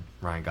Man,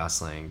 Ryan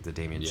Gosling, the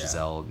Damien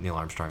Chazelle, Neil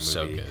Armstrong movie.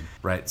 So good.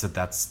 Right. So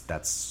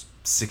that's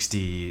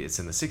 60. It's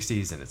in the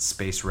 60s and it's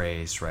space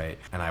race, right?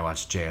 And I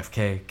watched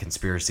JFK,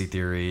 conspiracy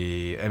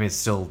theory. I mean, it's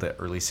still the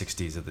early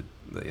 60s of the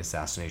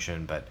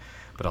assassination, but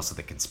also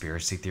the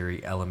conspiracy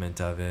theory element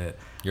of it.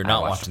 You're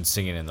not watching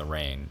Singing in the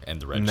Rain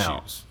and the Red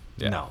Shoes.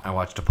 Yeah. No, I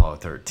watched Apollo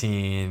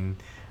 13.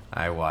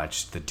 I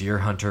watched The Deer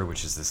Hunter,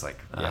 which is this like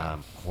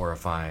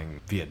horrifying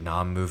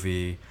Vietnam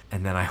movie.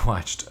 And then I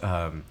watched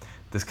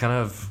this kind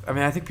of, I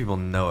mean, I think people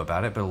know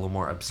about it, but a little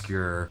more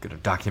obscure kind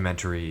of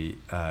documentary,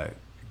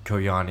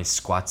 Koyana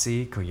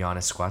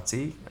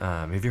Squatsi.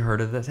 Have you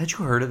heard of this? Had you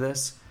heard of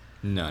this?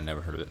 No,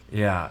 never heard of it.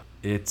 Yeah,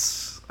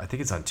 I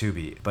think it's on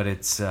Tubi, but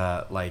it's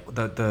like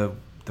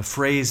the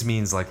phrase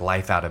means like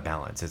life out of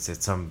balance.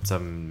 It's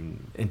some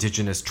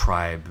indigenous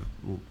tribe,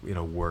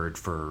 word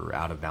for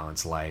out of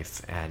balance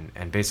life,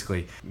 and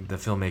basically the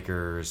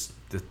filmmakers,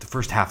 the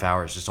first half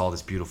hour is just all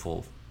this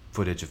beautiful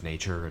footage of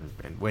nature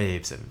and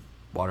waves and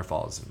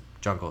waterfalls and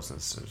jungles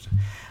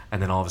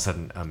and then all of a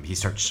sudden he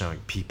starts showing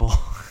people.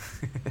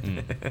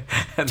 And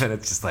then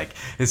it's just like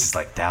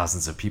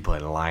thousands of people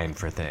in line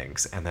for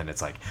things, and then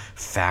it's like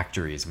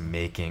factories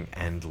making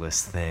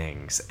endless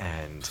things,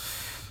 and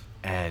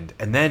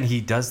then he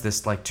does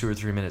this like 2 or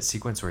 3 minute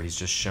sequence where he's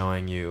just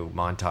showing you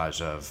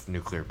montage of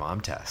nuclear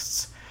bomb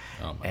tests.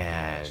 Oh my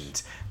and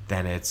gosh.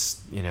 Then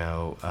it's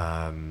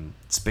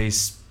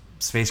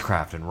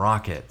spacecraft and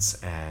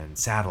rockets and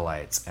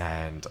satellites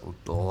and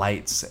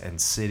lights and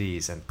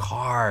cities and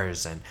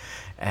cars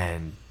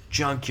and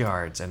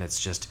junkyards, and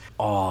it's just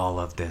all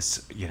of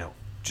this,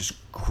 just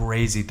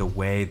crazy the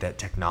way that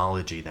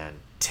technology then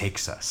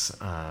takes us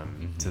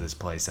to this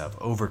place of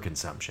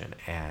overconsumption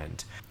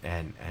and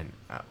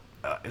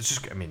it's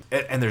just, I mean,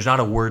 and there's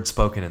not a word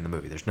spoken in the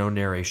movie. There's no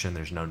narration.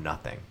 There's no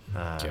nothing.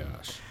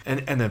 Gosh.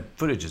 And the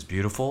footage is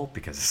beautiful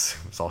because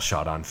it's all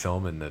shot on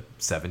film in the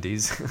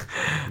 70s.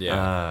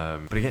 Yeah.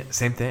 But again,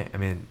 same thing. I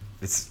mean,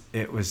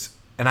 it was,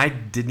 and I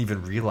didn't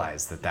even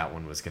realize that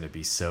one was going to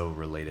be so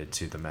related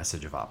to the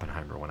message of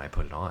Oppenheimer when I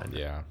put it on.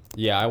 Yeah.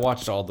 Yeah, I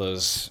watched all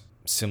those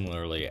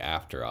similarly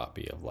after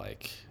Oppie of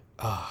like,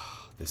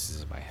 this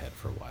is in my head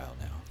for a while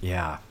now.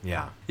 Yeah.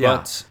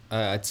 But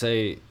I'd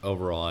say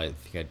overall, I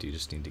think I do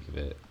just need to give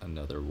it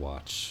another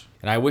watch.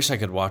 And I wish I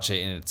could watch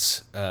it in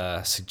its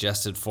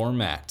suggested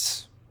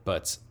format.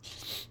 But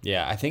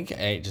yeah, I think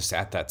just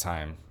at that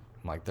time,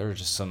 like there were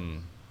just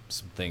some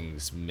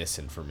things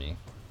missing for me.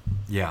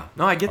 Yeah.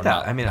 No, I get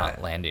that.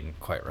 Not landing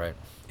quite right.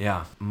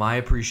 Yeah. My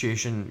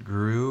appreciation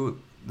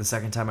grew the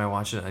second time I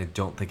watched it. I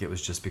don't think it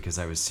was just because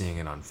I was seeing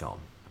it on film.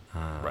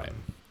 Right.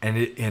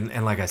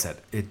 And like I said,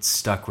 it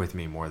stuck with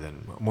me more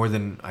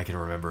than I can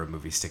remember a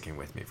movie sticking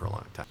with me for a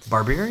long time.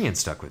 Barbarian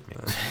stuck with me.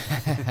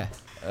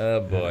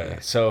 Oh boy.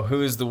 So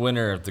who is the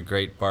winner of the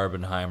Great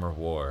Barbenheimer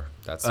War?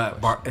 That's the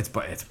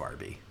question. It's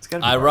Barbie. It's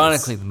gotta be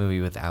Ironically, the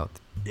movie without.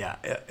 Yeah,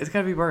 it's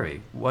gotta be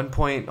Barbie.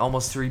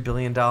 Almost $3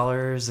 billion,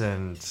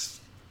 and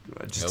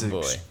just Oh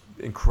boy.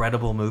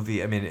 incredible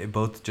movie. I mean,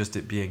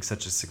 it being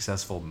such a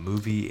successful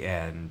movie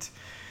and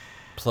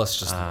Plus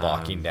just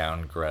locking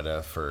down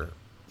Greta for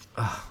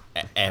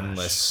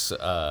endless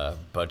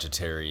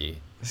budgetary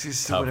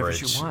she's do whatever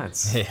coverage. she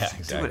wants. Yeah, She can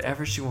exactly. do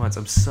whatever she wants.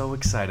 I'm so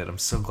excited. I'm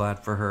so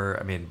glad for her.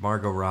 I mean,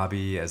 Margot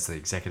Robbie as the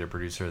executive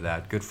producer of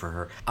that, good for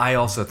her. I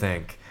also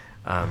think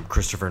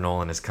Christopher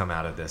Nolan has come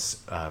out of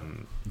this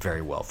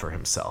very well for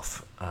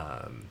himself.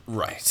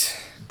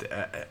 Right.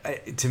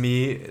 To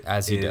me,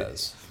 As he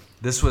does.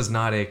 This was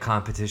not a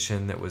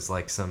competition that was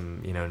like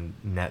some,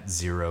 net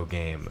zero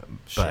game,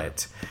 Sure.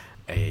 but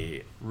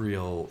a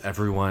real,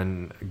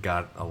 everyone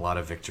got a lot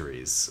of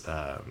victories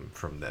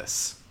from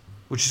this,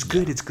 which is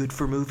good. It's good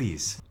for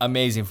movies.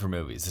 Amazing for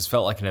movies. This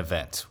felt like an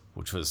event,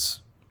 which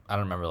was, I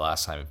don't remember the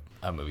last time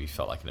a movie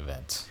felt like an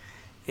event.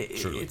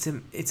 Truly.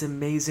 It's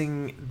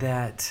amazing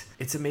that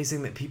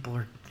people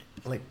are,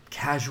 like,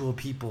 casual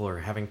people are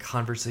having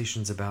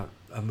conversations about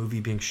a movie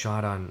being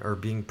shot on or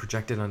being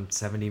projected on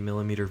 70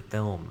 millimeter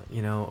film.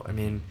 I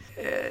mean,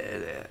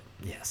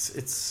 yes,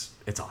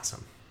 it's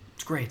awesome.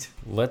 It's great.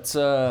 Let's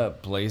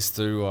blaze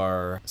through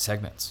our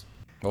segments.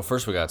 Well,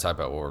 first we got to talk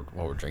about what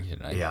we're drinking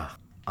tonight. Yeah,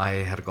 I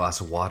had a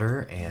glass of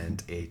water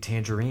and a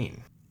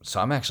tangerine.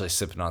 So I'm actually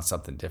sipping on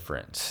something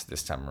different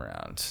this time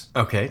around.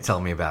 Okay, tell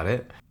me about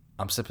it.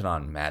 I'm sipping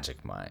on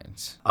Magic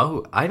Mind.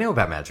 Oh, I know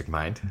about Magic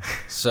Mind.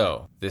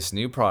 So this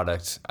new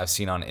product I've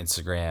seen on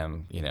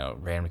Instagram,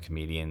 random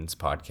comedians,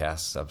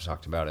 podcasts, I've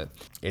talked about it.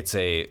 It's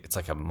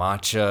like a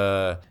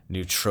matcha,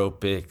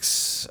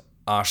 nootropics,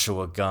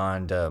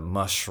 ashwagandha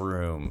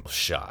mushroom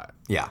shot.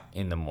 Yeah.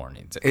 In the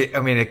mornings.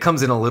 It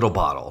comes in a little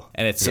bottle.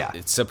 And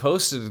it's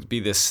supposed to be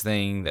this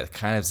thing that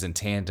kind of is in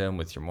tandem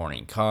with your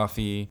morning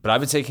coffee. But I've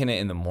been taking it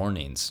in the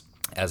mornings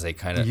as a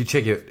kind of... You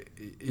take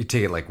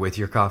it like with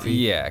your coffee?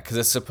 Yeah,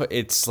 because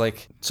it's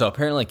like... So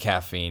apparently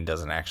caffeine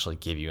doesn't actually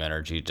give you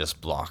energy. It just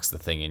blocks the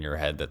thing in your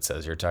head that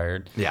says you're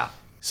tired. Yeah.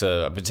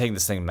 So I've been taking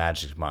this thing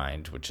Magic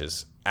Mind, which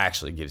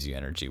actually gives you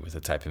energy with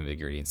the type of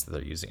ingredients that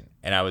they're using.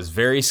 And I was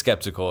very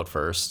skeptical at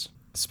first,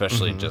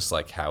 especially just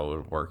like how it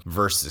would work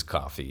versus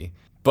coffee.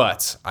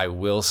 But I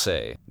will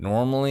say,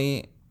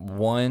 normally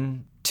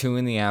 1, 2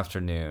 in the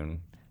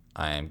afternoon,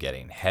 I am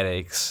getting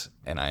headaches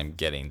and I'm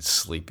getting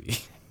sleepy.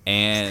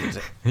 And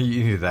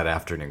you need that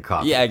afternoon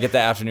coffee. Yeah, I get the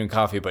afternoon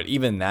coffee, but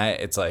even that,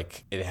 it's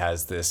like it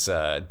has this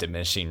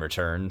diminishing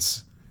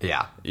returns.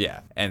 Yeah.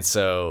 Yeah. And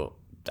so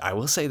I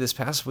will say this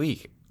past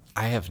week,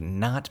 I have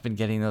not been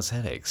getting those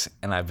headaches.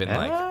 And I've been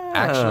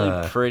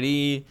actually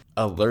pretty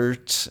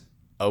alert,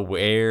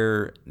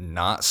 aware,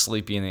 not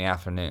sleepy in the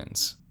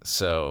afternoons.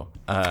 So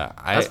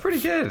that's pretty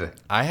good.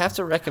 I have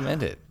to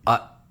recommend it.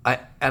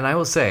 I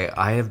will say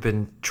I have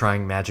been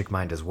trying Magic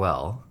Mind as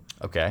well.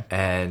 Okay.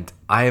 And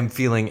I am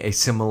feeling a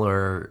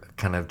similar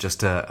kind of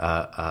just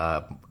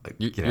You're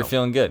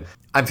feeling good.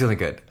 I'm feeling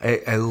good.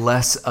 A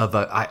less of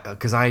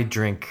because I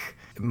drink.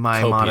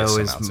 My Copious motto amounts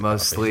is of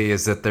mostly coffee.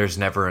 is that there's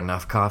never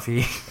enough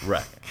coffee.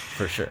 Right,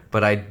 for sure.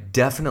 But I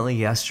definitely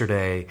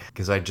yesterday,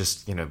 because I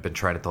just been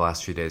trying it the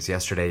last few days.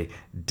 Yesterday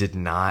did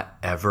not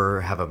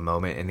ever have a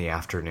moment in the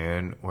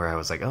afternoon where I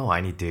was like, oh, I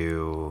need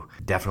to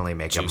definitely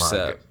make Juice a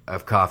mug up.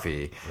 of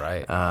coffee.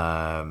 Right.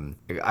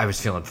 I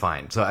was feeling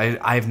fine, so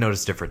I've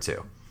noticed different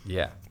too.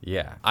 Yeah.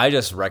 I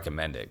just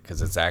recommend it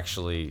because it's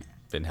actually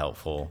been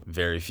helpful.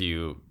 Very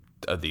few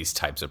of these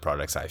types of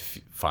products I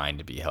find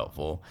to be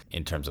helpful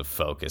in terms of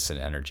focus and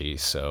energy.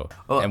 So,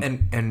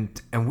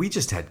 and we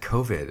just had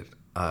COVID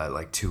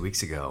like 2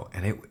 weeks ago,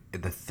 and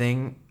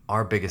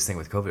our biggest thing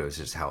with COVID was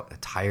just how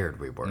tired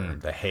we were.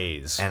 The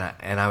haze.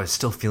 And I was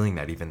still feeling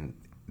that even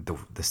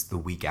the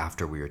week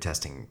after we were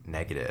testing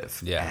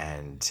negative. Yeah.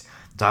 And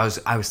so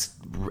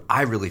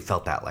I really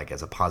felt that like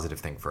as a positive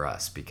thing for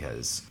us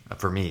because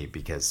of what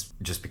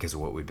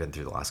we've been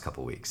through the last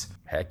couple of weeks.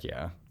 Heck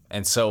yeah.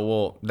 And so,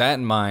 well, that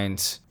in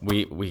mind,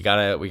 we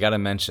gotta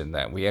mention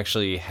that we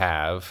actually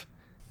have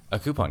a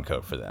coupon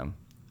code for them.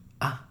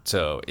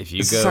 So if you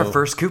This is our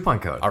first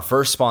coupon code. Our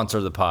first sponsor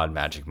of the pod,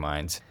 Magic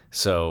Mind.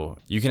 So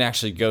you can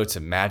actually go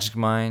to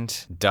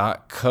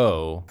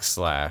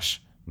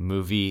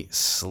magicmind.co/movie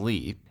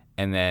sleep.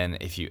 And then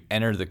if you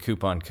enter the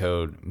coupon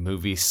code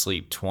movie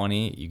sleep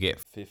 20, you get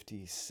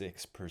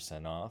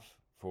 56% off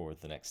for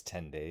the next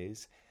 10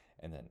 days.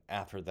 And then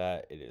after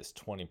that, it is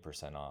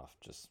 20% off,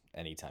 just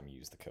anytime you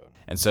use the code.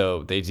 And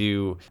so they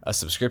do a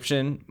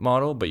subscription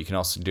model, but you can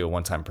also do a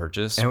one-time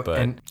purchase.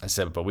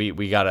 But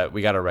we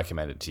gotta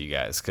recommend it to you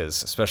guys,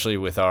 because especially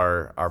with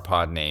our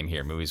pod name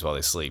here, Movies While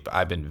They Sleep,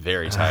 I've been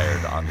very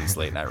tired on these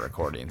late night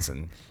recordings,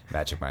 and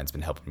Magic Mind's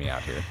been helping me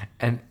out here.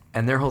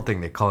 And their whole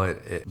thing, they call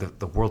it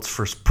the world's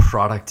first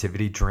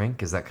productivity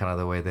drink. Is that kind of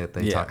the way that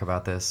they talk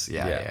about this?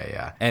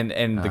 Yeah. And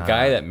the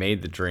guy that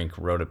made the drink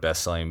wrote a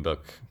best-selling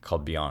book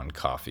called Beyond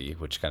Coffee,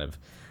 which kind of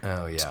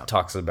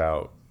talks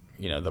about,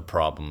 the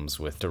problems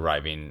with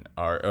deriving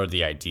or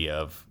the idea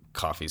of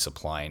coffee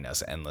supplying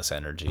us endless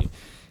energy,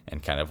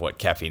 and kind of what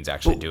caffeine's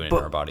actually doing in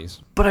our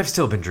bodies. But I've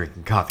still been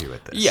drinking coffee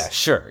with this. Yeah,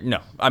 sure. No,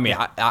 I mean,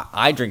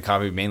 I drink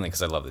coffee mainly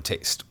because I love the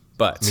taste.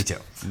 But me too.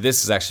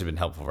 This has actually been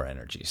helpful for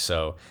energy.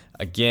 So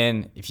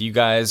again, if you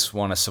guys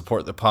want to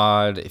support the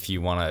pod, if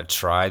you want to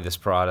try this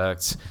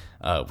product,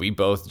 we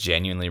both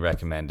genuinely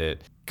recommend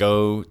it.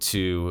 Go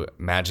to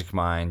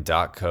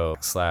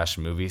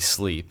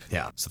magicmind.co/moviesleep.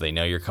 Yeah. So they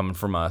know you're coming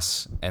from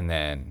us, and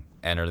then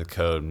enter the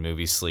code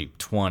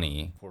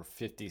moviesleep20 for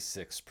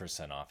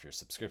 56% off your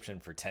subscription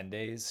for 10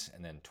 days,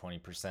 and then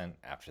 20%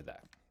 after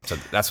that. So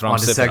that's what I'm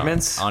sipping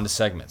segments? on. On to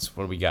segments.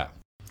 What do we got?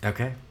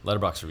 Okay.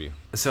 Letterboxd review.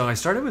 So I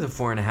started with a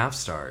 4.5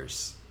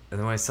 stars. And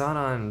then when I saw it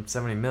on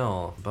 70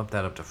 mil, bumped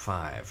that up to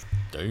 5.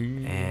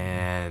 Dang.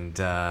 And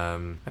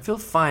I feel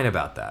fine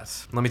about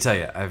that. Let me tell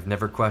you, I've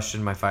never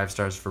questioned my 5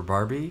 stars for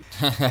Barbie.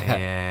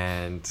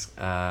 And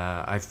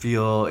I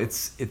feel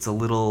it's a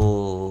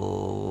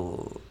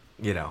little,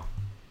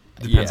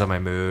 depends on my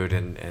mood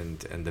and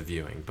the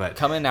viewing. But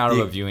coming out of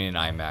a viewing in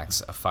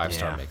IMAX, a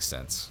 5-star makes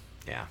sense.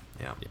 Yeah.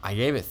 I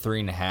gave it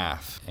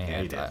 3.5,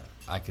 and you did.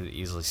 I could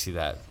easily see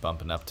that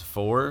bumping up to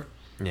 4.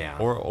 Yeah.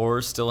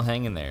 Or still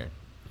hanging there.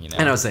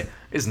 And I would say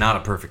it's not a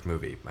perfect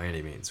movie by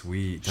any means.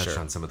 We touched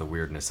on some of the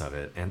weirdness of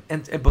it, and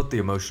both the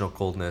emotional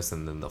coldness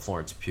and then the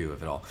Florence Pugh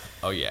of it all.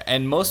 Oh yeah,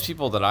 and most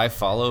people that I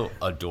follow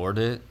adored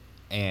it,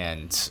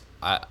 and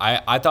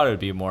I thought it would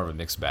be more of a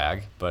mixed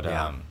bag, but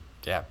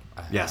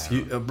yes,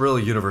 a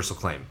really universal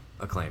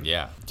acclaim.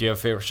 Yeah. Do you have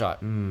a favorite shot?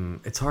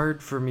 It's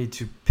hard for me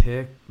to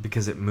pick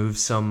because it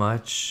moves so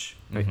much.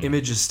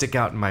 Images stick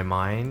out in my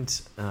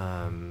mind.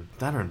 I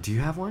don't know. Do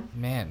you have one?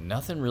 Man,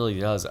 nothing really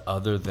does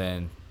other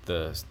than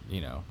the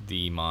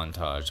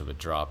montage of it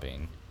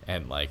dropping,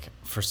 and like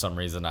for some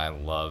reason I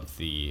love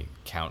the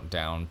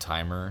countdown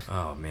timer.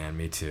 Oh man,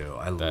 me too.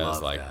 I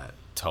love that.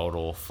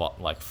 Total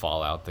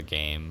Fallout the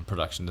game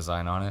production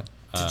design on it.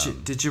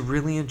 Did you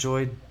really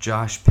enjoy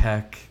Josh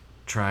Peck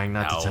trying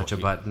not to touch a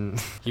button?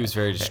 He was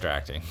very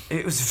distracting.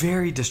 It was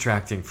very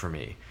distracting for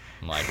me.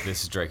 I'm like,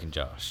 this is Drake and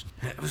Josh.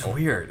 It was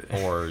weird.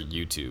 Or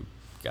YouTube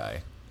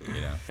guy.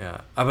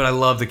 Yeah, but I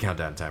love the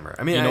countdown timer.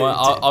 I mean, you know what?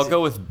 I'll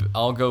go with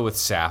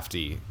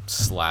Safdie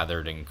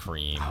slathered in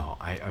cream. Oh,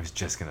 I was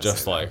just gonna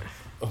just say like that.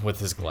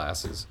 With his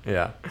glasses.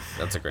 Yeah,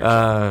 that's a great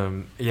shot.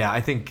 Yeah, I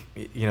think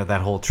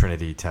that whole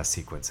Trinity test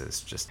sequence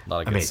is just a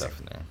lot of amazing. good stuff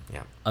in there.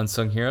 Yeah.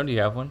 Unsung hero? Do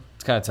you have one?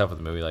 It's kind of tough with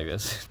a movie like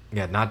this.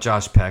 Yeah, not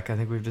Josh Peck. I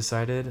think we've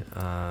decided.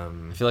 I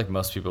feel like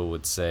most people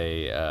would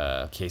say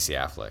Casey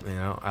Affleck.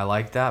 I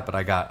like that, but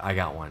I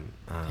got one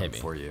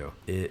for you.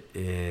 It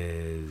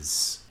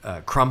is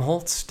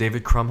Krumholtz,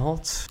 David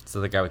Krumholtz. Is that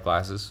the guy with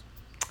glasses?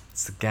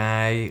 It's the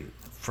guy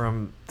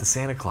from the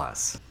Santa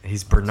Claus.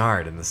 He's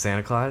Bernard in the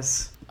Santa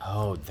Claus.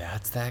 Oh,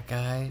 that's that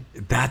guy?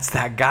 That's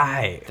that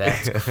guy.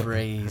 That's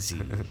crazy.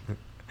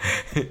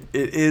 It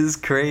is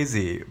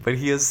crazy, but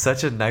he has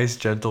such a nice,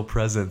 gentle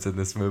presence in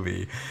this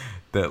movie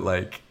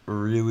that,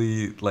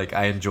 really,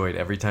 I enjoyed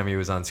every time he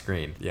was on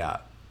screen. Yeah.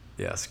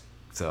 Yes.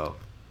 So,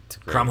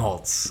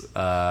 Krumholtz.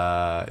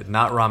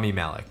 Not Rami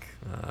Malek.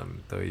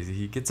 Though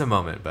he gets a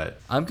moment, but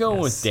I'm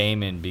going with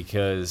Damon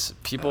because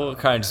people are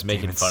kind of just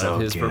making fun of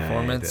his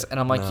performance, and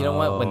I'm like, you know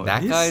what? When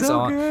that guy's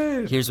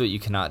on, here's what you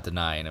cannot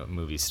deny in a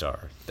movie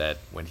star: that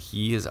when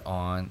he is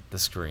on the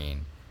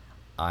screen,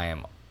 I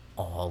am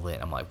all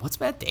in. I'm like, what's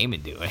Matt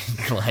Damon doing?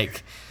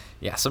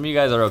 Yeah, some of you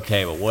guys are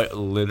okay, but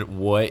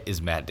what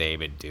is Matt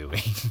Damon doing?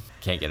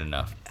 Can't get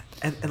enough.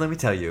 And let me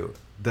tell you,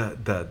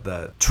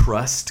 the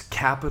trust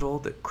capital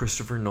that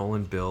Christopher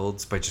Nolan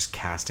builds by just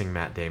casting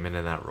Matt Damon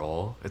in that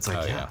role. It's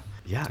like,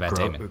 yeah, Matt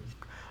Damon.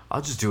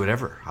 I'll just do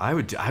whatever. I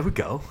would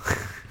go.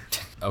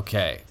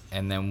 Okay,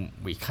 and then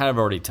we kind of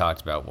already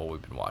talked about what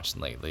we've been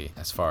watching lately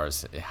as far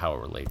as how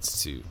it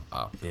relates to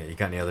Up. Yeah, you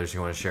got any others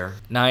you want to share?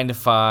 9 to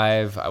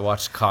 5. I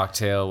watched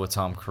Cocktail with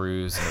Tom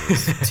Cruise, and it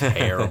was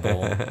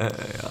terrible.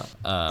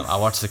 I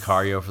watched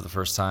Sicario for the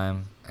first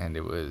time, and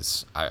it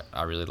was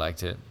I really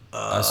liked it.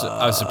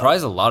 I was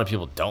surprised a lot of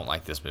people don't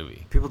like this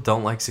movie. People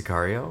don't like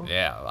Sicario?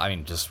 Yeah, I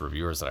mean, just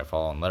reviewers that I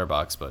follow on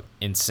Letterboxd, but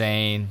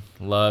insane.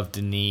 Love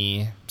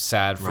Denis.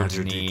 Sad for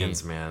Roger Denis.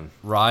 Deakins, man.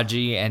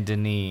 Raji and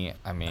Denis.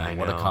 I mean,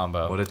 what a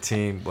combo. What a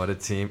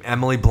team.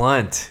 Emily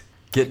Blunt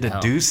getting to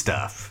do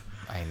stuff.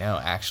 I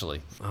know,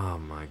 actually. Oh,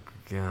 my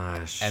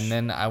gosh. And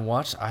then I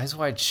watched Eyes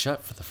Wide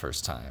Shut for the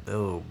first time.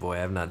 Oh,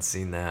 boy, I've not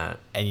seen that.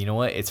 And you know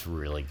what? It's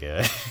really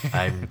good.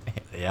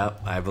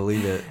 I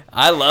believe it.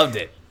 I loved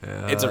it.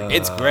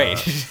 It's great.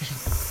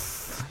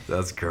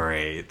 That's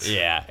great.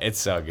 Yeah, it's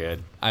so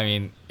good. I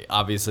mean,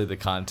 obviously the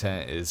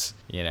content is,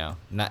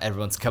 not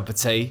everyone's cup of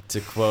tea,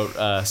 to quote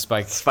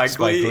Spike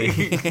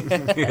Lee.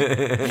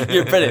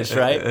 You're British,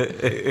 right?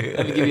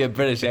 Let me give you a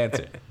British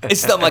answer.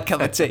 It's not my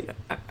cup of tea.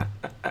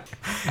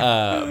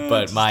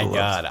 But my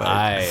God,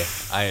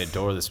 I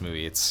adore this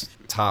movie. It's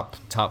top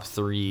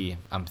 3,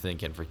 I'm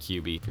thinking, for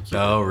QB.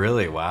 Oh,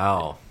 really?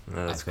 Wow.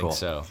 That's cool. cool. I think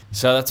so.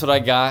 So that's what I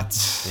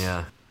got.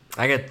 Yeah.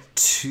 I got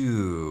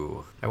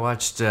 2. I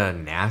watched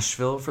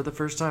Nashville for the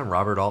first time,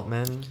 Robert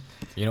Altman.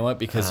 You know what?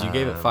 Because you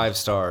gave it 5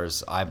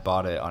 stars, I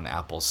bought it on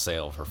Apple's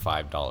sale for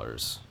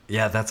 $5.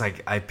 Yeah, that's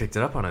like, I picked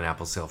it up on an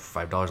Apple sale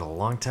for $5 a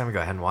long time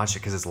ago. I hadn't watched it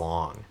because it's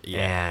long.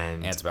 Yeah,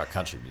 and it's about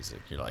country music.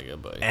 You're like, oh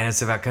boy. And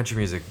it's about country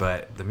music,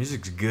 but the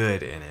music's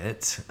good in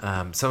it.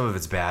 Some of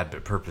it's bad,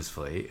 but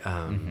purposefully.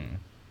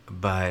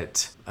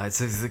 But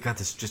it's got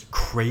this just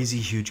crazy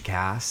huge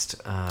cast.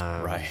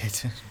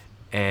 Right.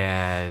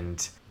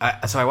 And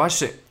so I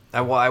watched it.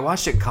 I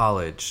watched it in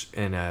college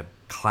in a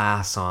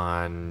class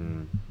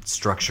on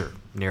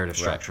narrative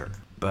structure. Right.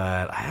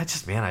 But I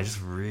just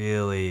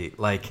really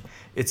like.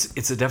 It's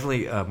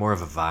definitely more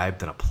of a vibe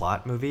than a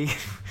plot movie.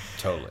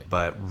 Totally.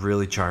 But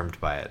really charmed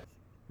by it.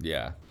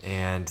 Yeah.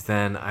 And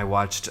then I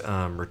watched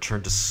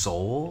Return to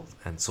Seoul,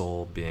 and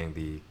Seoul being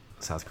the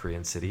South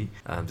Korean city.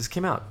 This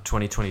came out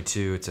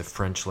 2022. It's a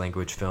French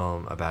language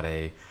film about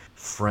a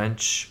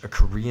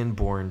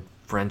Korean-born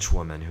French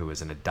woman who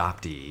is an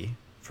adoptee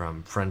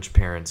from French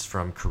parents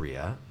from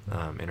Korea,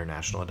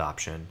 international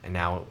adoption, and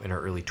now in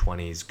her early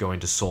 20s going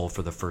to Seoul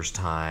for the first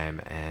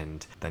time,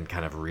 and then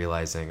kind of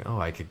realizing, oh,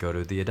 I could go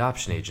to the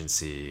adoption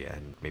agency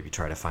and maybe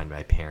try to find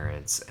my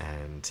parents.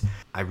 And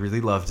I really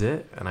loved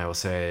it, and I will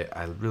say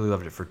I really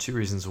loved it for 2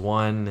 reasons.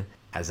 One,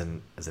 as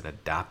an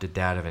adopted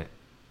dad of an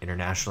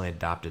internationally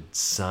adopted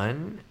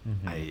son,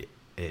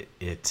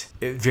 it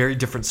very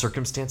different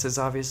circumstances,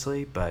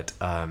 obviously, but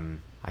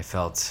I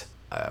felt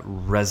I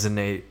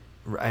resonated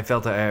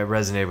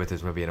with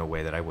this movie in a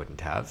way that I wouldn't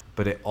have.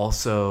 But it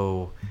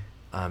also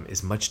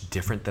is much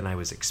different than I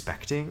was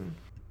expecting.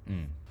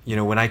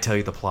 When I tell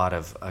you the plot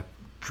of a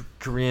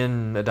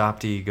Korean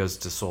adoptee goes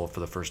to Seoul for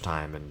the first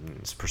time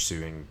and is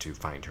pursuing to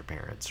find her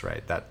parents,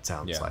 right? That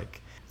sounds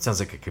like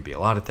it could be a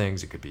lot of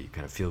things. It could be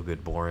kind of feel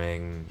good,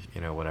 boring,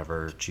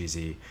 whatever,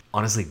 cheesy.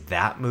 Honestly,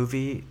 that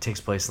movie takes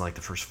place in like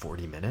the first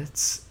 40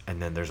 minutes,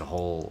 and then there's a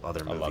whole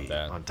other movie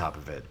on top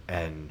of it.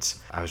 And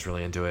I was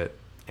really into it.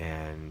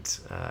 And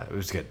it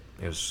was good.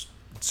 It was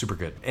super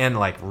good. And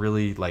like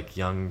really like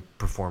young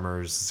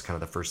performers. It's kind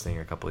of the first thing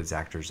a couple of these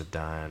actors have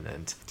done,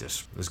 and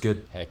just it was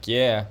good. Heck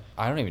yeah.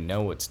 I don't even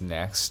know what's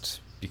next,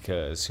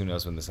 because who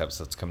knows when this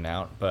episode's coming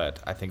out, but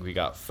I think we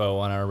got Foe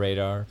on our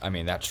radar. I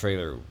mean, that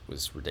trailer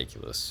was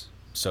ridiculous.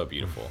 So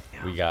beautiful.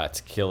 Yeah. We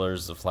got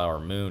Killers of the Flower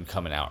Moon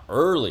coming out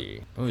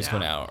early. Movie's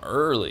coming out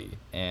early.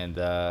 And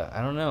I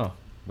don't know.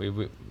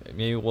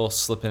 Maybe we'll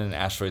slip in an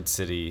Asteroid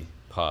City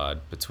pod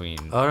between.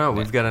 Oh no,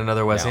 we've got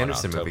another Wes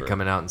Anderson movie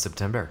coming out in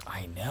September.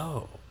 I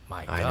know.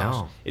 My gosh. I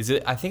know. Is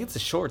it? I think it's a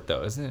short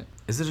though, isn't it?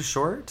 Is it a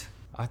short?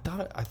 I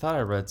thought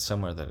I read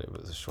somewhere that it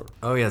was a short.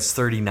 Oh yeah, it's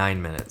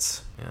 39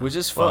 minutes. Yeah. Which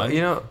is fun.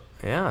 Well,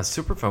 it's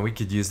super fun. We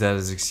could use that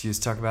as an excuse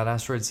to talk about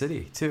Asteroid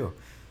City too.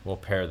 We'll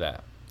pair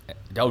that.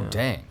 Oh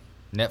dang.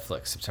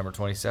 Netflix, September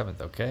 27th,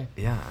 okay?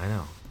 Yeah, I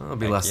know. Well, it'll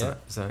be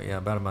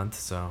about a month,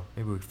 so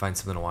maybe we can find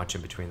something to watch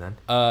in between then.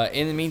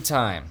 In the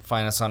meantime,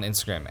 find us on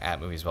Instagram at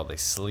Movies While They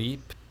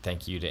Sleep.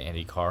 Thank you to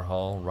Andy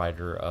Carhall,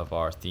 writer of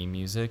our theme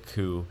music,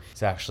 who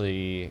has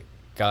actually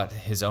got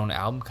his own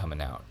album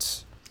coming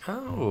out.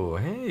 Oh,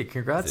 hey,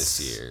 congrats.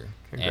 This year.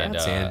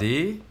 Congrats,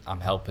 Andy. I'm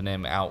helping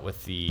him out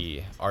with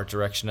the art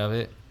direction of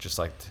it, just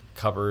like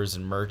covers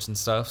and merch and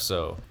stuff.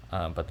 So,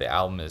 but the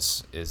album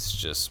is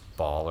just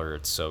baller.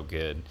 It's so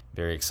good.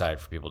 Very excited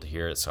for people to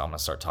hear it. So I'm gonna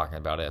start talking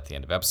about it at the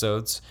end of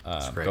episodes.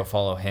 Go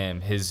follow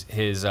him.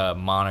 His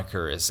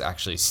moniker is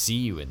actually "See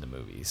You in the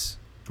Movies."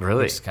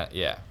 Really?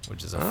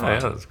 Which is a fun. Yeah,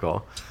 that's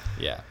cool.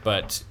 Yeah,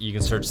 but you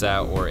can search that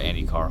or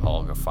Andy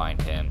Carhall. Go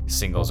find him.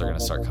 Singles are going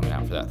to start coming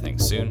out for that thing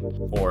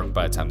soon. Or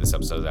by the time this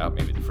episode's out,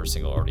 maybe the first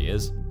single already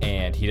is.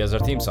 And he does our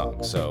theme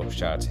song, so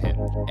shout out to him.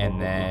 And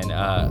then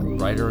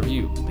write a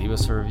review. Leave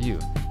us a review.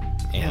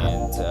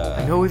 And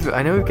I know we've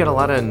got a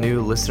lot of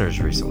new listeners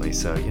recently,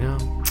 so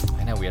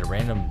I know we had a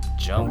random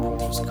jump,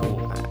 which was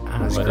cool.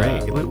 That was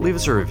great. Leave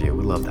us a review.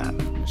 We love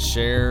that.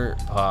 Share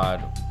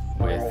pod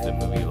with the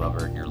movie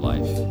lover in your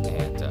life,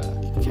 and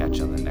catch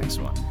you on the next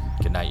one.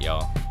 Good night,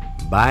 y'all.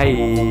 Bye.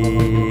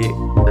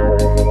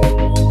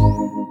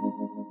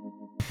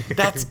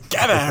 That's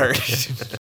gotta hurt.